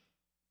church.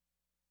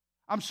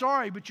 I'm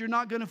sorry, but you're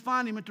not going to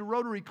find him at the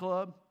Rotary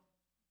Club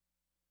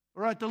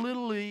or at the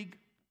Little League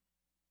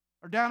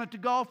or down at the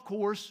golf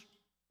course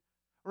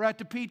or at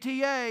the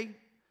PTA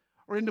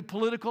or in the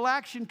Political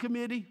Action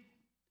Committee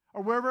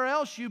or wherever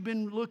else you've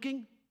been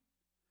looking.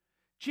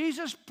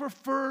 Jesus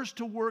prefers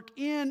to work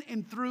in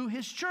and through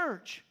his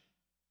church.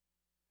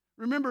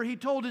 Remember, he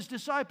told his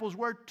disciples,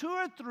 where 2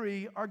 or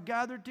 3 are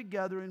gathered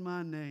together in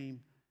my name,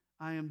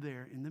 I am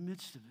there in the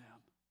midst of them.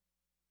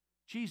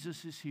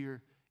 Jesus is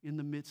here in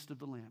the midst of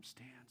the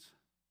lampstands.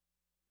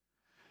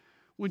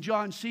 When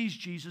John sees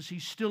Jesus,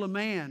 he's still a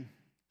man.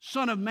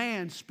 Son of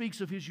Man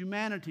speaks of his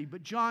humanity,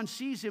 but John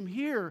sees him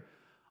here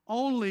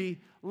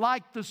only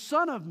like the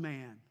Son of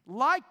Man,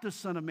 like the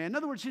Son of Man. In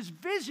other words, his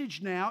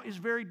visage now is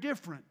very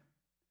different.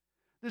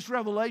 This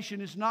revelation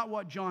is not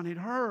what John had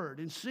heard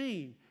and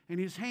seen and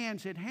his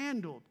hands had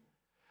handled.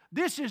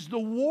 This is the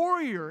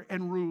warrior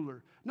and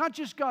ruler, not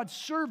just God's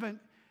servant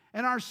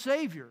and our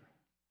Savior.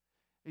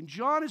 And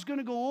John is going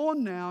to go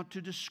on now to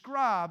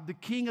describe the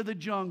king of the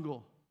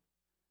jungle.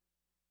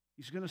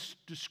 He's going to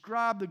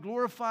describe the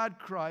glorified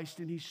Christ,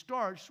 and he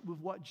starts with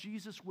what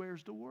Jesus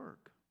wears to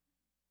work.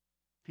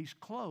 He's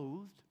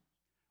clothed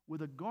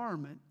with a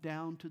garment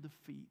down to the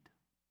feet.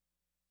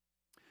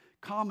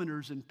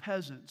 Commoners and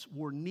peasants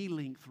wore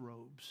knee-length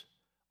robes.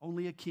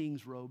 Only a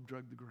king's robe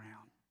drug the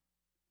ground.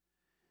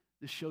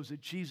 This shows that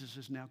Jesus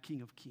is now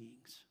King of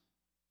Kings.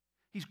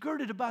 He's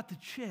girded about the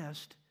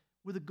chest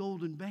with a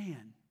golden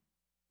band.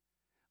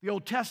 The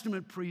Old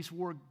Testament priests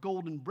wore a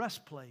golden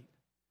breastplate.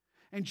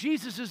 And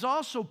Jesus is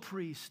also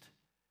priest.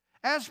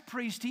 As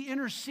priest, he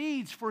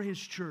intercedes for his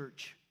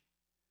church.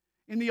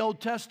 In the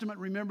Old Testament,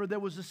 remember, there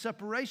was a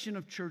separation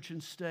of church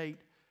and state.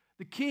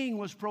 The king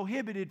was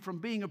prohibited from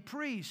being a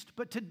priest.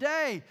 But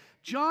today,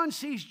 John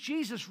sees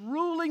Jesus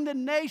ruling the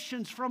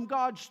nations from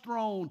God's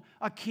throne,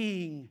 a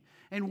king,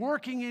 and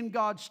working in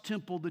God's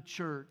temple, the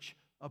church,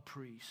 a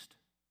priest.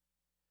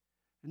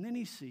 And then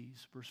he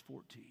sees, verse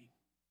 14,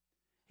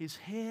 his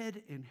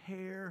head and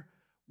hair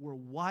were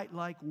white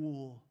like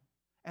wool,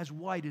 as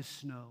white as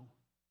snow,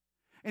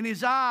 and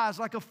his eyes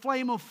like a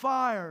flame of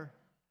fire.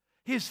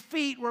 His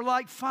feet were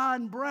like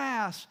fine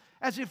brass,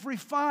 as if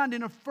refined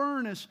in a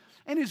furnace,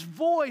 and his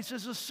voice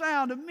as the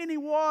sound of many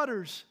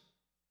waters.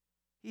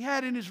 He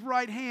had in his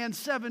right hand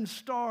 7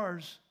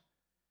 stars,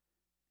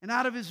 and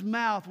out of his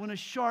mouth went a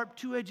sharp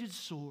 2-edged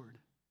sword,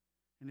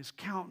 and his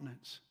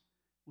countenance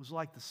was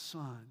like the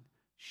sun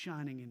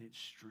shining in its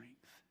strength.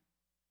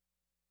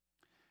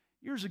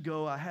 Years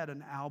ago, I had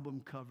an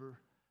album cover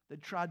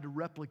that tried to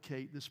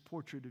replicate this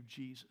portrait of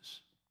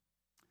Jesus.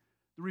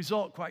 The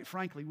result, quite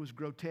frankly, was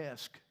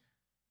grotesque,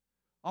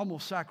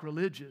 almost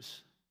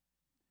sacrilegious.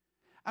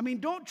 I mean,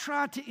 don't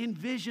try to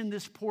envision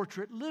this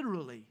portrait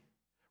literally.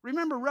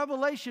 Remember,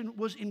 Revelation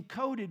was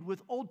encoded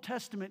with Old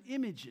Testament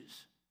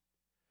images.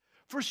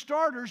 For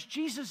starters,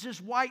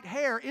 Jesus' white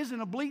hair isn't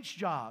a bleach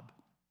job.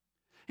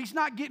 He's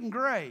not getting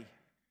gray.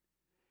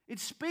 It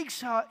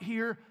speaks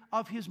here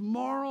of his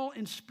moral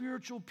and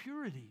spiritual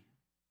purity.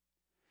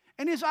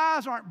 And his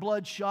eyes aren't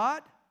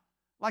bloodshot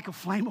like a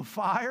flame of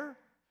fire.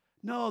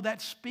 No,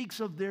 that speaks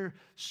of their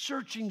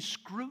searching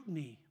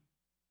scrutiny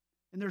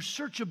and their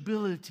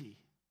searchability.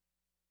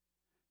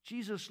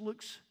 Jesus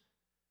looks,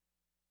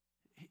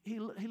 he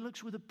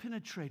looks with a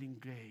penetrating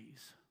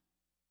gaze.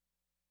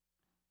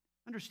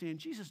 Understand,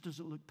 Jesus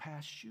doesn't look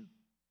past you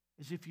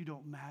as if you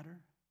don't matter.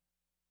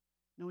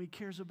 No, he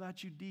cares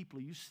about you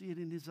deeply. You see it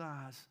in his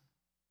eyes.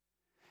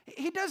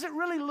 He doesn't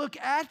really look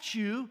at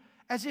you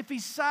as if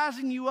he's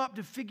sizing you up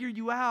to figure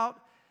you out,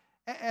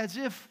 as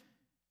if,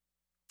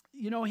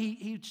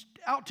 he's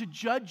out to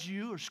judge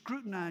you or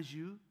scrutinize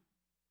you.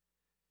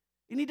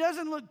 And he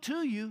doesn't look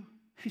to you.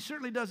 He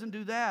certainly doesn't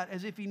do that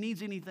as if he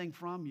needs anything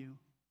from you.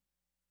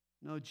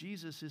 No,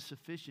 Jesus is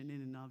sufficient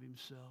in and of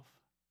himself.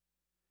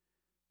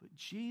 But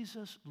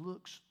Jesus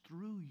looks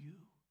through you.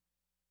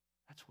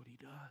 That's what he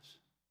does.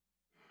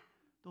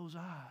 Those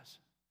eyes,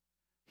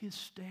 his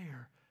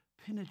stare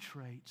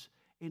penetrates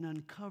and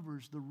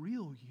uncovers the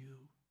real you.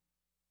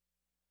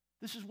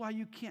 This is why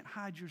you can't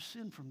hide your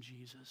sin from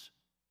Jesus.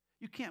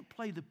 You can't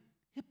play the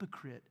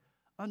hypocrite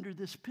under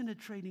this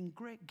penetrating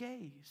great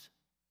gaze.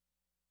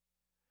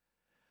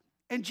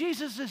 And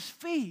Jesus'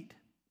 feet,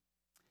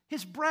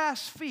 his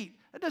brass feet,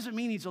 that doesn't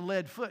mean he's a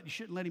lead foot. You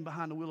shouldn't let him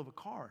behind the wheel of a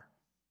car.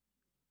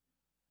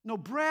 No,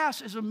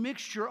 brass is a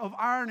mixture of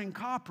iron and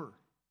copper.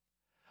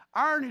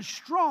 Iron is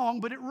strong,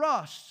 but it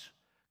rusts.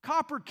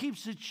 Copper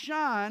keeps its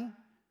shine,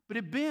 but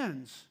it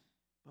bends.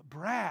 But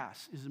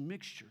brass is a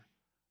mixture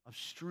of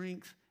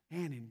strength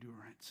and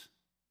endurance.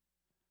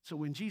 So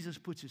when Jesus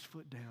puts his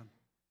foot down,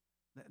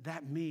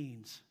 that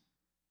means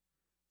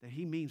that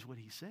he means what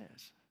he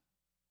says.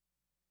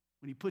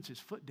 When he puts his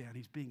foot down,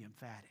 he's being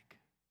emphatic.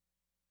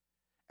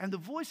 And the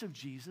voice of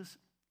Jesus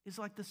is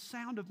like the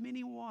sound of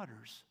many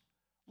waters,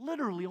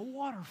 literally a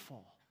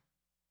waterfall.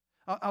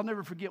 I'll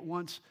never forget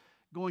once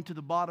going to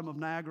the bottom of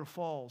Niagara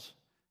Falls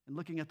and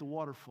looking at the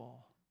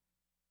waterfall.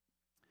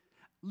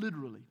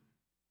 Literally,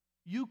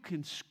 you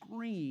can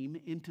scream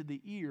into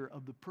the ear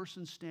of the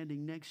person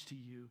standing next to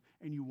you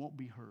and you won't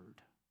be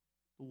heard.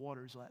 The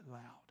water is that loud.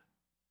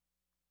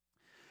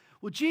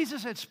 Well,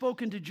 Jesus had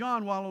spoken to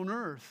John while on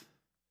earth.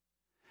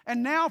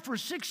 And now for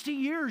 60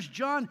 years,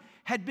 John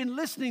had been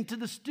listening to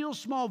the still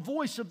small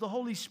voice of the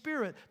Holy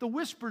Spirit, the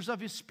whispers of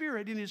His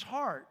Spirit in his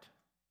heart.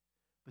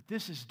 But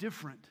this is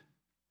different.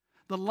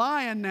 The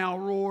lion now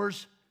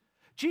roars.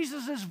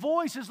 Jesus'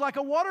 voice is like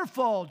a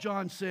waterfall,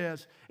 John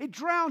says. It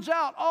drowns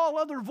out all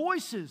other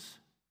voices.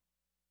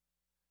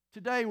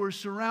 Today we're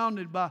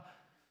surrounded by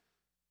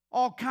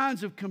all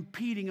kinds of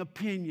competing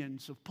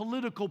opinions of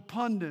political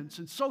pundits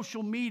and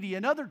social media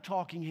and other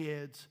talking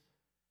heads.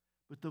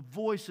 But the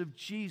voice of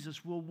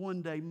Jesus will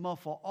one day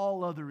muffle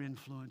all other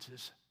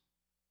influences.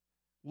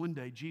 One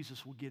day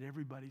Jesus will get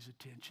everybody's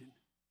attention.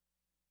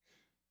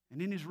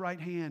 And in His right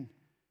hand,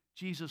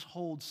 Jesus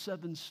holds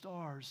 7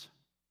 stars.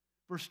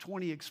 Verse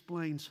 20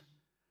 explains,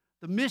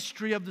 the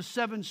mystery of the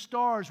 7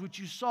 stars which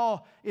you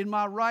saw in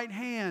my right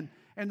hand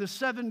and the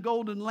 7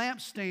 golden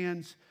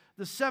lampstands.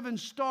 The 7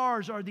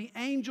 stars are the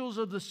angels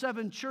of the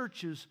 7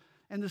 churches,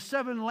 and the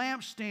 7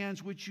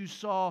 lampstands which you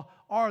saw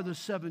are the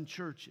 7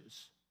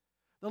 churches.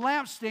 The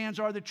lampstands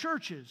are the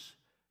churches.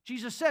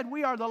 Jesus said,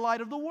 we are the light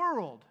of the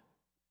world.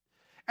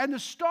 And the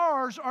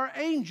stars are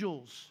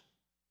angels.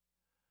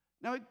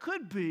 Now, it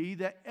could be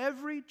that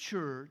every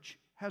church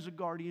has a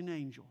guardian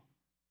angel.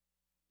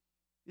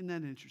 Isn't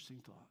that an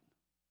interesting thought?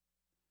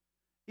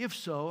 If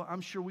so,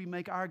 I'm sure we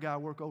make our guy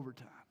work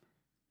overtime.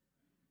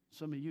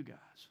 Some of you guys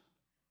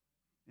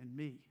and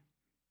me.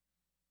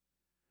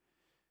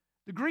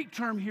 The Greek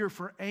term here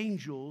for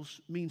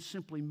angels means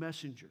simply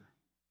messenger.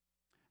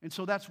 And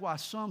so that's why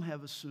some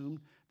have assumed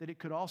that it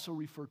could also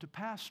refer to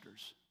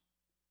pastors.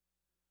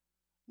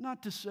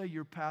 Not to say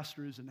your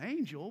pastor is an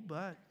angel,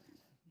 but,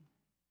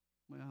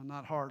 well,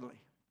 not hardly.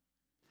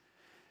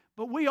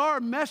 But we are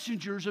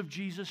messengers of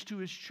Jesus to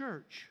His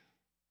church.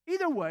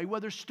 Either way,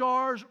 whether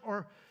stars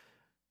or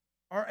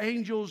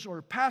angels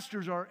or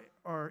pastors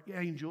are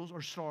angels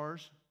or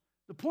stars,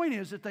 the point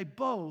is that they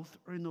both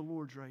are in the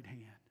Lord's right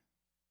hand.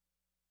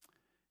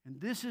 And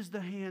this is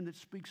the hand that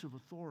speaks of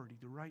authority,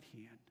 the right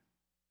hand.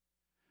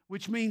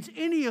 Which means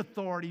any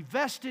authority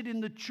vested in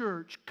the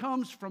church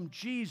comes from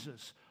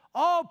Jesus.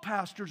 All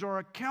pastors are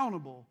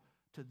accountable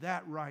to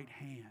that right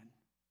hand.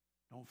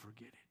 Don't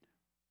forget it.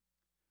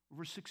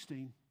 Verse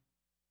 16.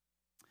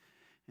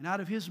 And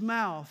out of His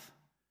mouth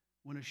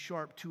went a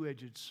sharp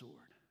two-edged sword.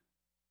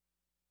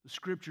 The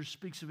Scripture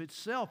speaks of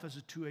itself as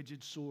a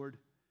two-edged sword.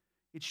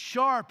 It's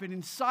sharp and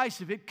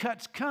incisive. It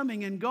cuts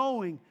coming and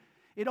going.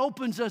 It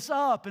opens us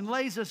up and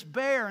lays us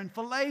bare and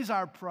fillets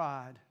our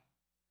pride.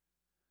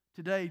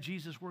 Today,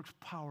 Jesus works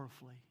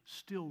powerfully,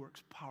 still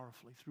works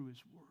powerfully through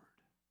His Word.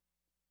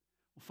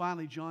 Well,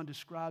 finally, John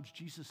describes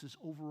Jesus'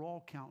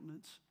 overall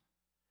countenance.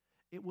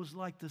 It was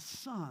like the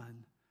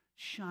sun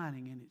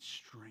shining in its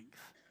strength.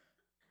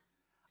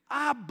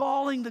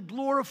 Eyeballing the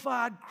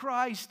glorified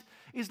Christ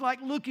is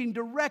like looking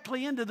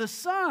directly into the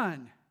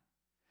sun.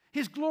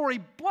 His glory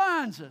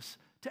blinds us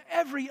to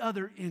every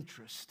other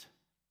interest.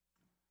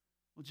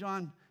 Well,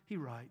 John, he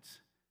writes,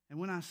 and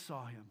when I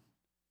saw Him,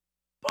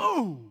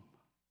 boom!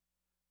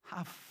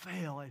 I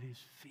fell at His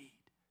feet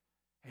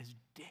as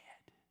dead.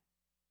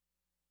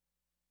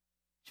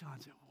 John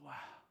said, wow.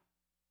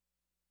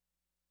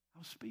 I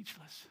was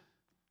speechless.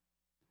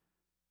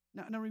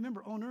 Now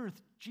remember, on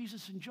earth,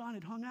 Jesus and John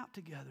had hung out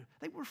together.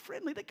 They were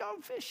friendly. They'd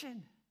gone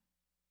fishing.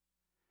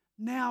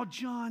 Now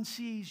John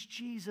sees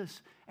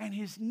Jesus and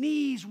his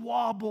knees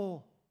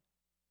wobble.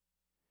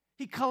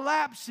 He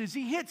collapses.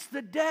 He hits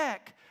the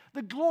deck.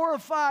 The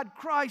glorified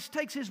Christ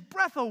takes his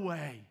breath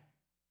away.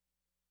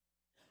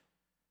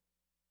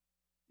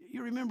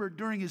 You remember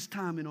during his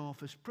time in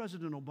office,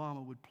 President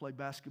Obama would play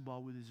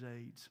basketball with his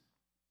aides.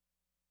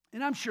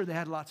 And I'm sure they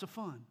had lots of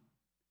fun.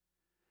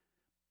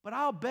 But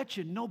I'll bet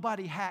you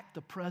nobody hacked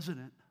the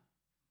president.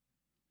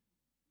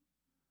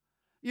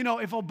 You know,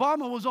 if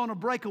Obama was on a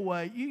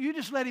breakaway, you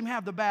just let him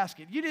have the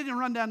basket. You didn't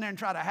run down there and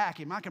try to hack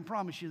him. I can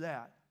promise you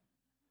that.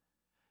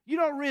 You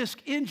don't risk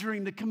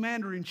injuring the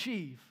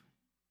commander-in-chief.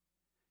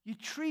 You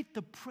treat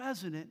the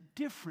president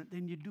different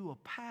than you do a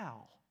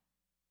pal.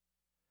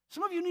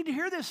 Some of you need to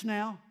hear this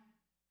now,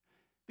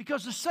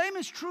 because the same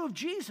is true of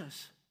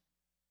Jesus.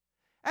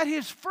 At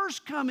His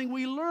first coming,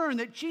 we learn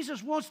that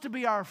Jesus wants to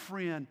be our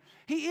friend.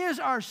 He is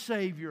our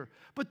Savior.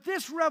 But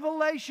this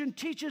revelation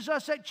teaches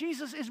us that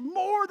Jesus is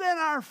more than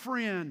our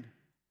friend.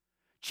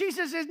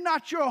 Jesus is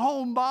not your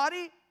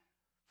homebody,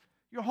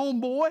 your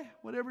homeboy,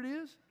 whatever it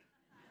is.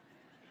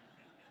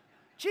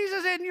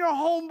 Jesus isn't your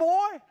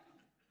homeboy.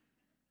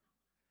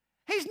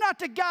 He's not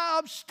the guy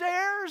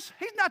upstairs.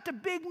 He's not the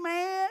big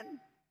man.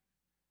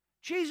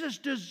 Jesus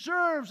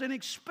deserves and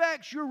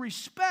expects your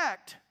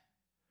respect.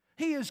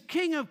 He is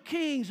King of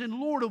kings and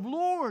Lord of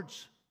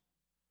lords.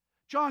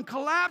 John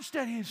collapsed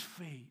at his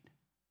feet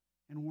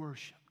and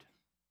worshiped.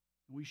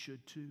 We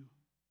should too.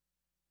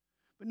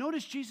 But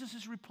notice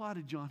Jesus' reply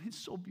to John. It's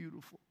so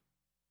beautiful.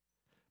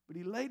 But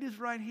he laid his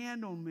right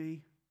hand on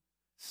me,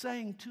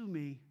 saying to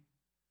me,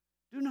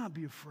 do not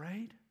be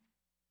afraid,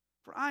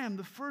 for I am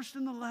the first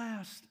and the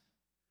last.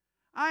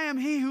 I am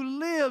he who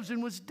lives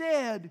and was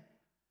dead,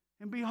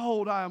 and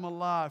behold, I am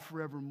alive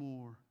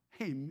forevermore.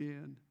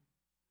 Amen.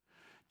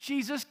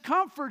 Jesus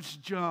comforts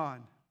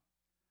John.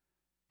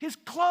 His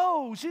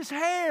clothes, his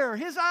hair,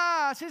 his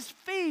eyes, his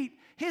feet,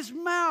 his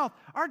mouth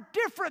are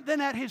different than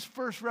at his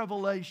first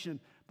revelation.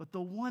 But the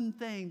one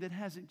thing that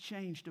hasn't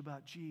changed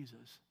about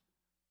Jesus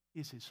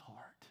is his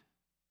heart.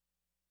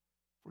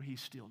 For he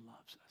still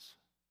loves us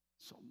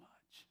so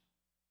much.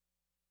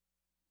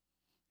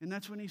 And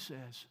that's when he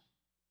says,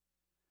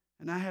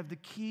 and I have the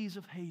keys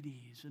of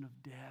Hades and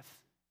of death.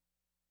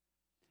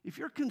 If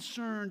you're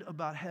concerned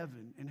about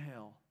heaven and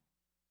hell,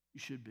 you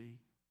should be.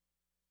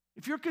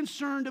 If you're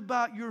concerned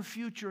about your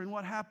future and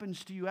what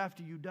happens to you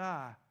after you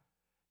die,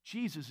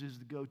 Jesus is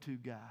the go-to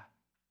guy.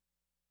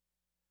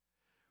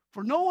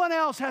 For no one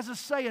else has a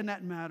say in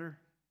that matter.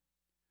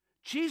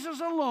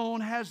 Jesus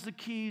alone has the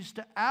keys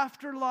to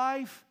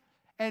afterlife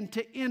and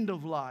to end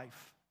of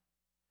life.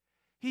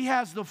 He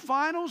has the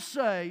final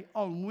say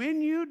on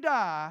when you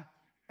die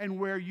and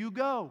where you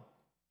go.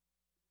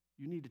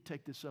 You need to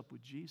take this up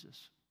with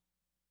Jesus.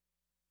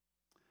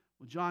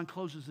 Well, John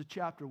closes the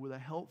chapter with a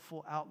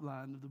helpful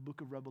outline of the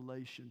book of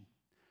Revelation.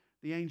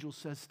 The angel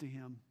says to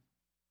him,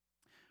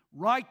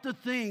 write the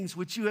things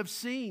which you have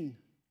seen,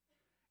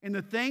 and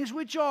the things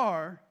which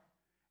are,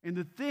 and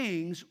the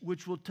things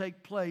which will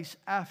take place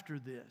after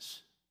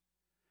this.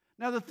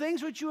 Now, the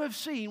things which you have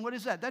seen, what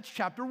is that? That's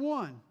chapter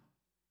 1.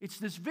 It's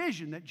this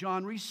vision that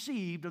John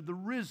received of the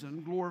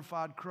risen,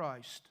 glorified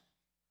Christ.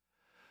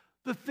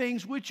 The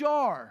things which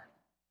are,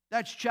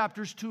 that's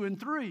chapters 2 and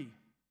 3.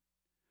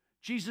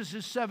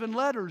 Jesus' 7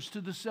 letters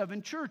to the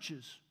 7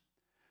 churches.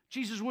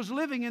 Jesus was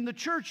living in the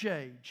church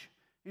age,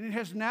 and it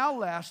has now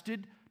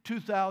lasted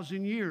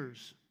 2,000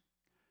 years.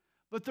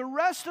 But the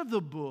rest of the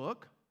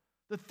book,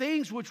 the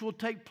things which will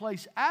take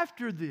place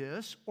after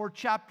this, or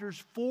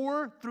chapters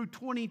 4 through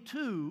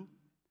 22,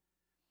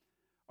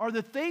 are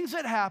the things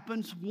that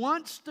happens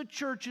once the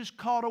church is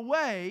caught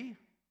away.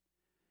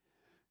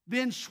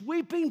 Then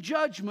sweeping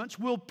judgments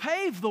will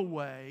pave the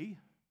way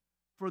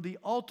for the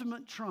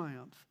ultimate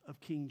triumph of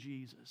King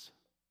Jesus.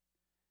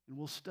 And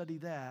we'll study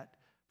that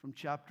from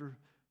chapter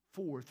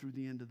 4 through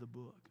the end of the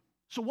book.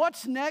 So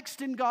what's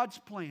next in God's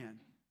plan?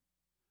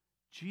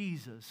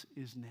 Jesus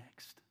is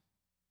next.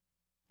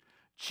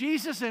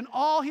 Jesus in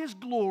all his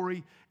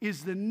glory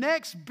is the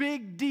next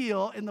big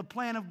deal in the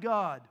plan of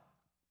God.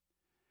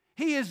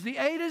 He is the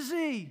A to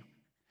Z.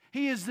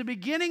 He is the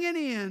beginning and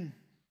end.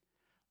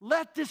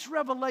 Let this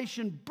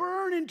revelation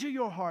burn into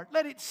your heart.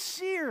 Let it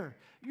sear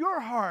your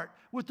heart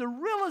with the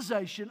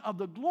realization of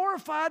the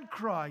glorified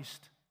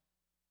Christ.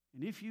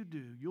 And if you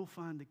do, you'll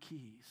find the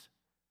keys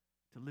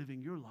to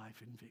living your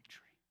life in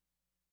victory.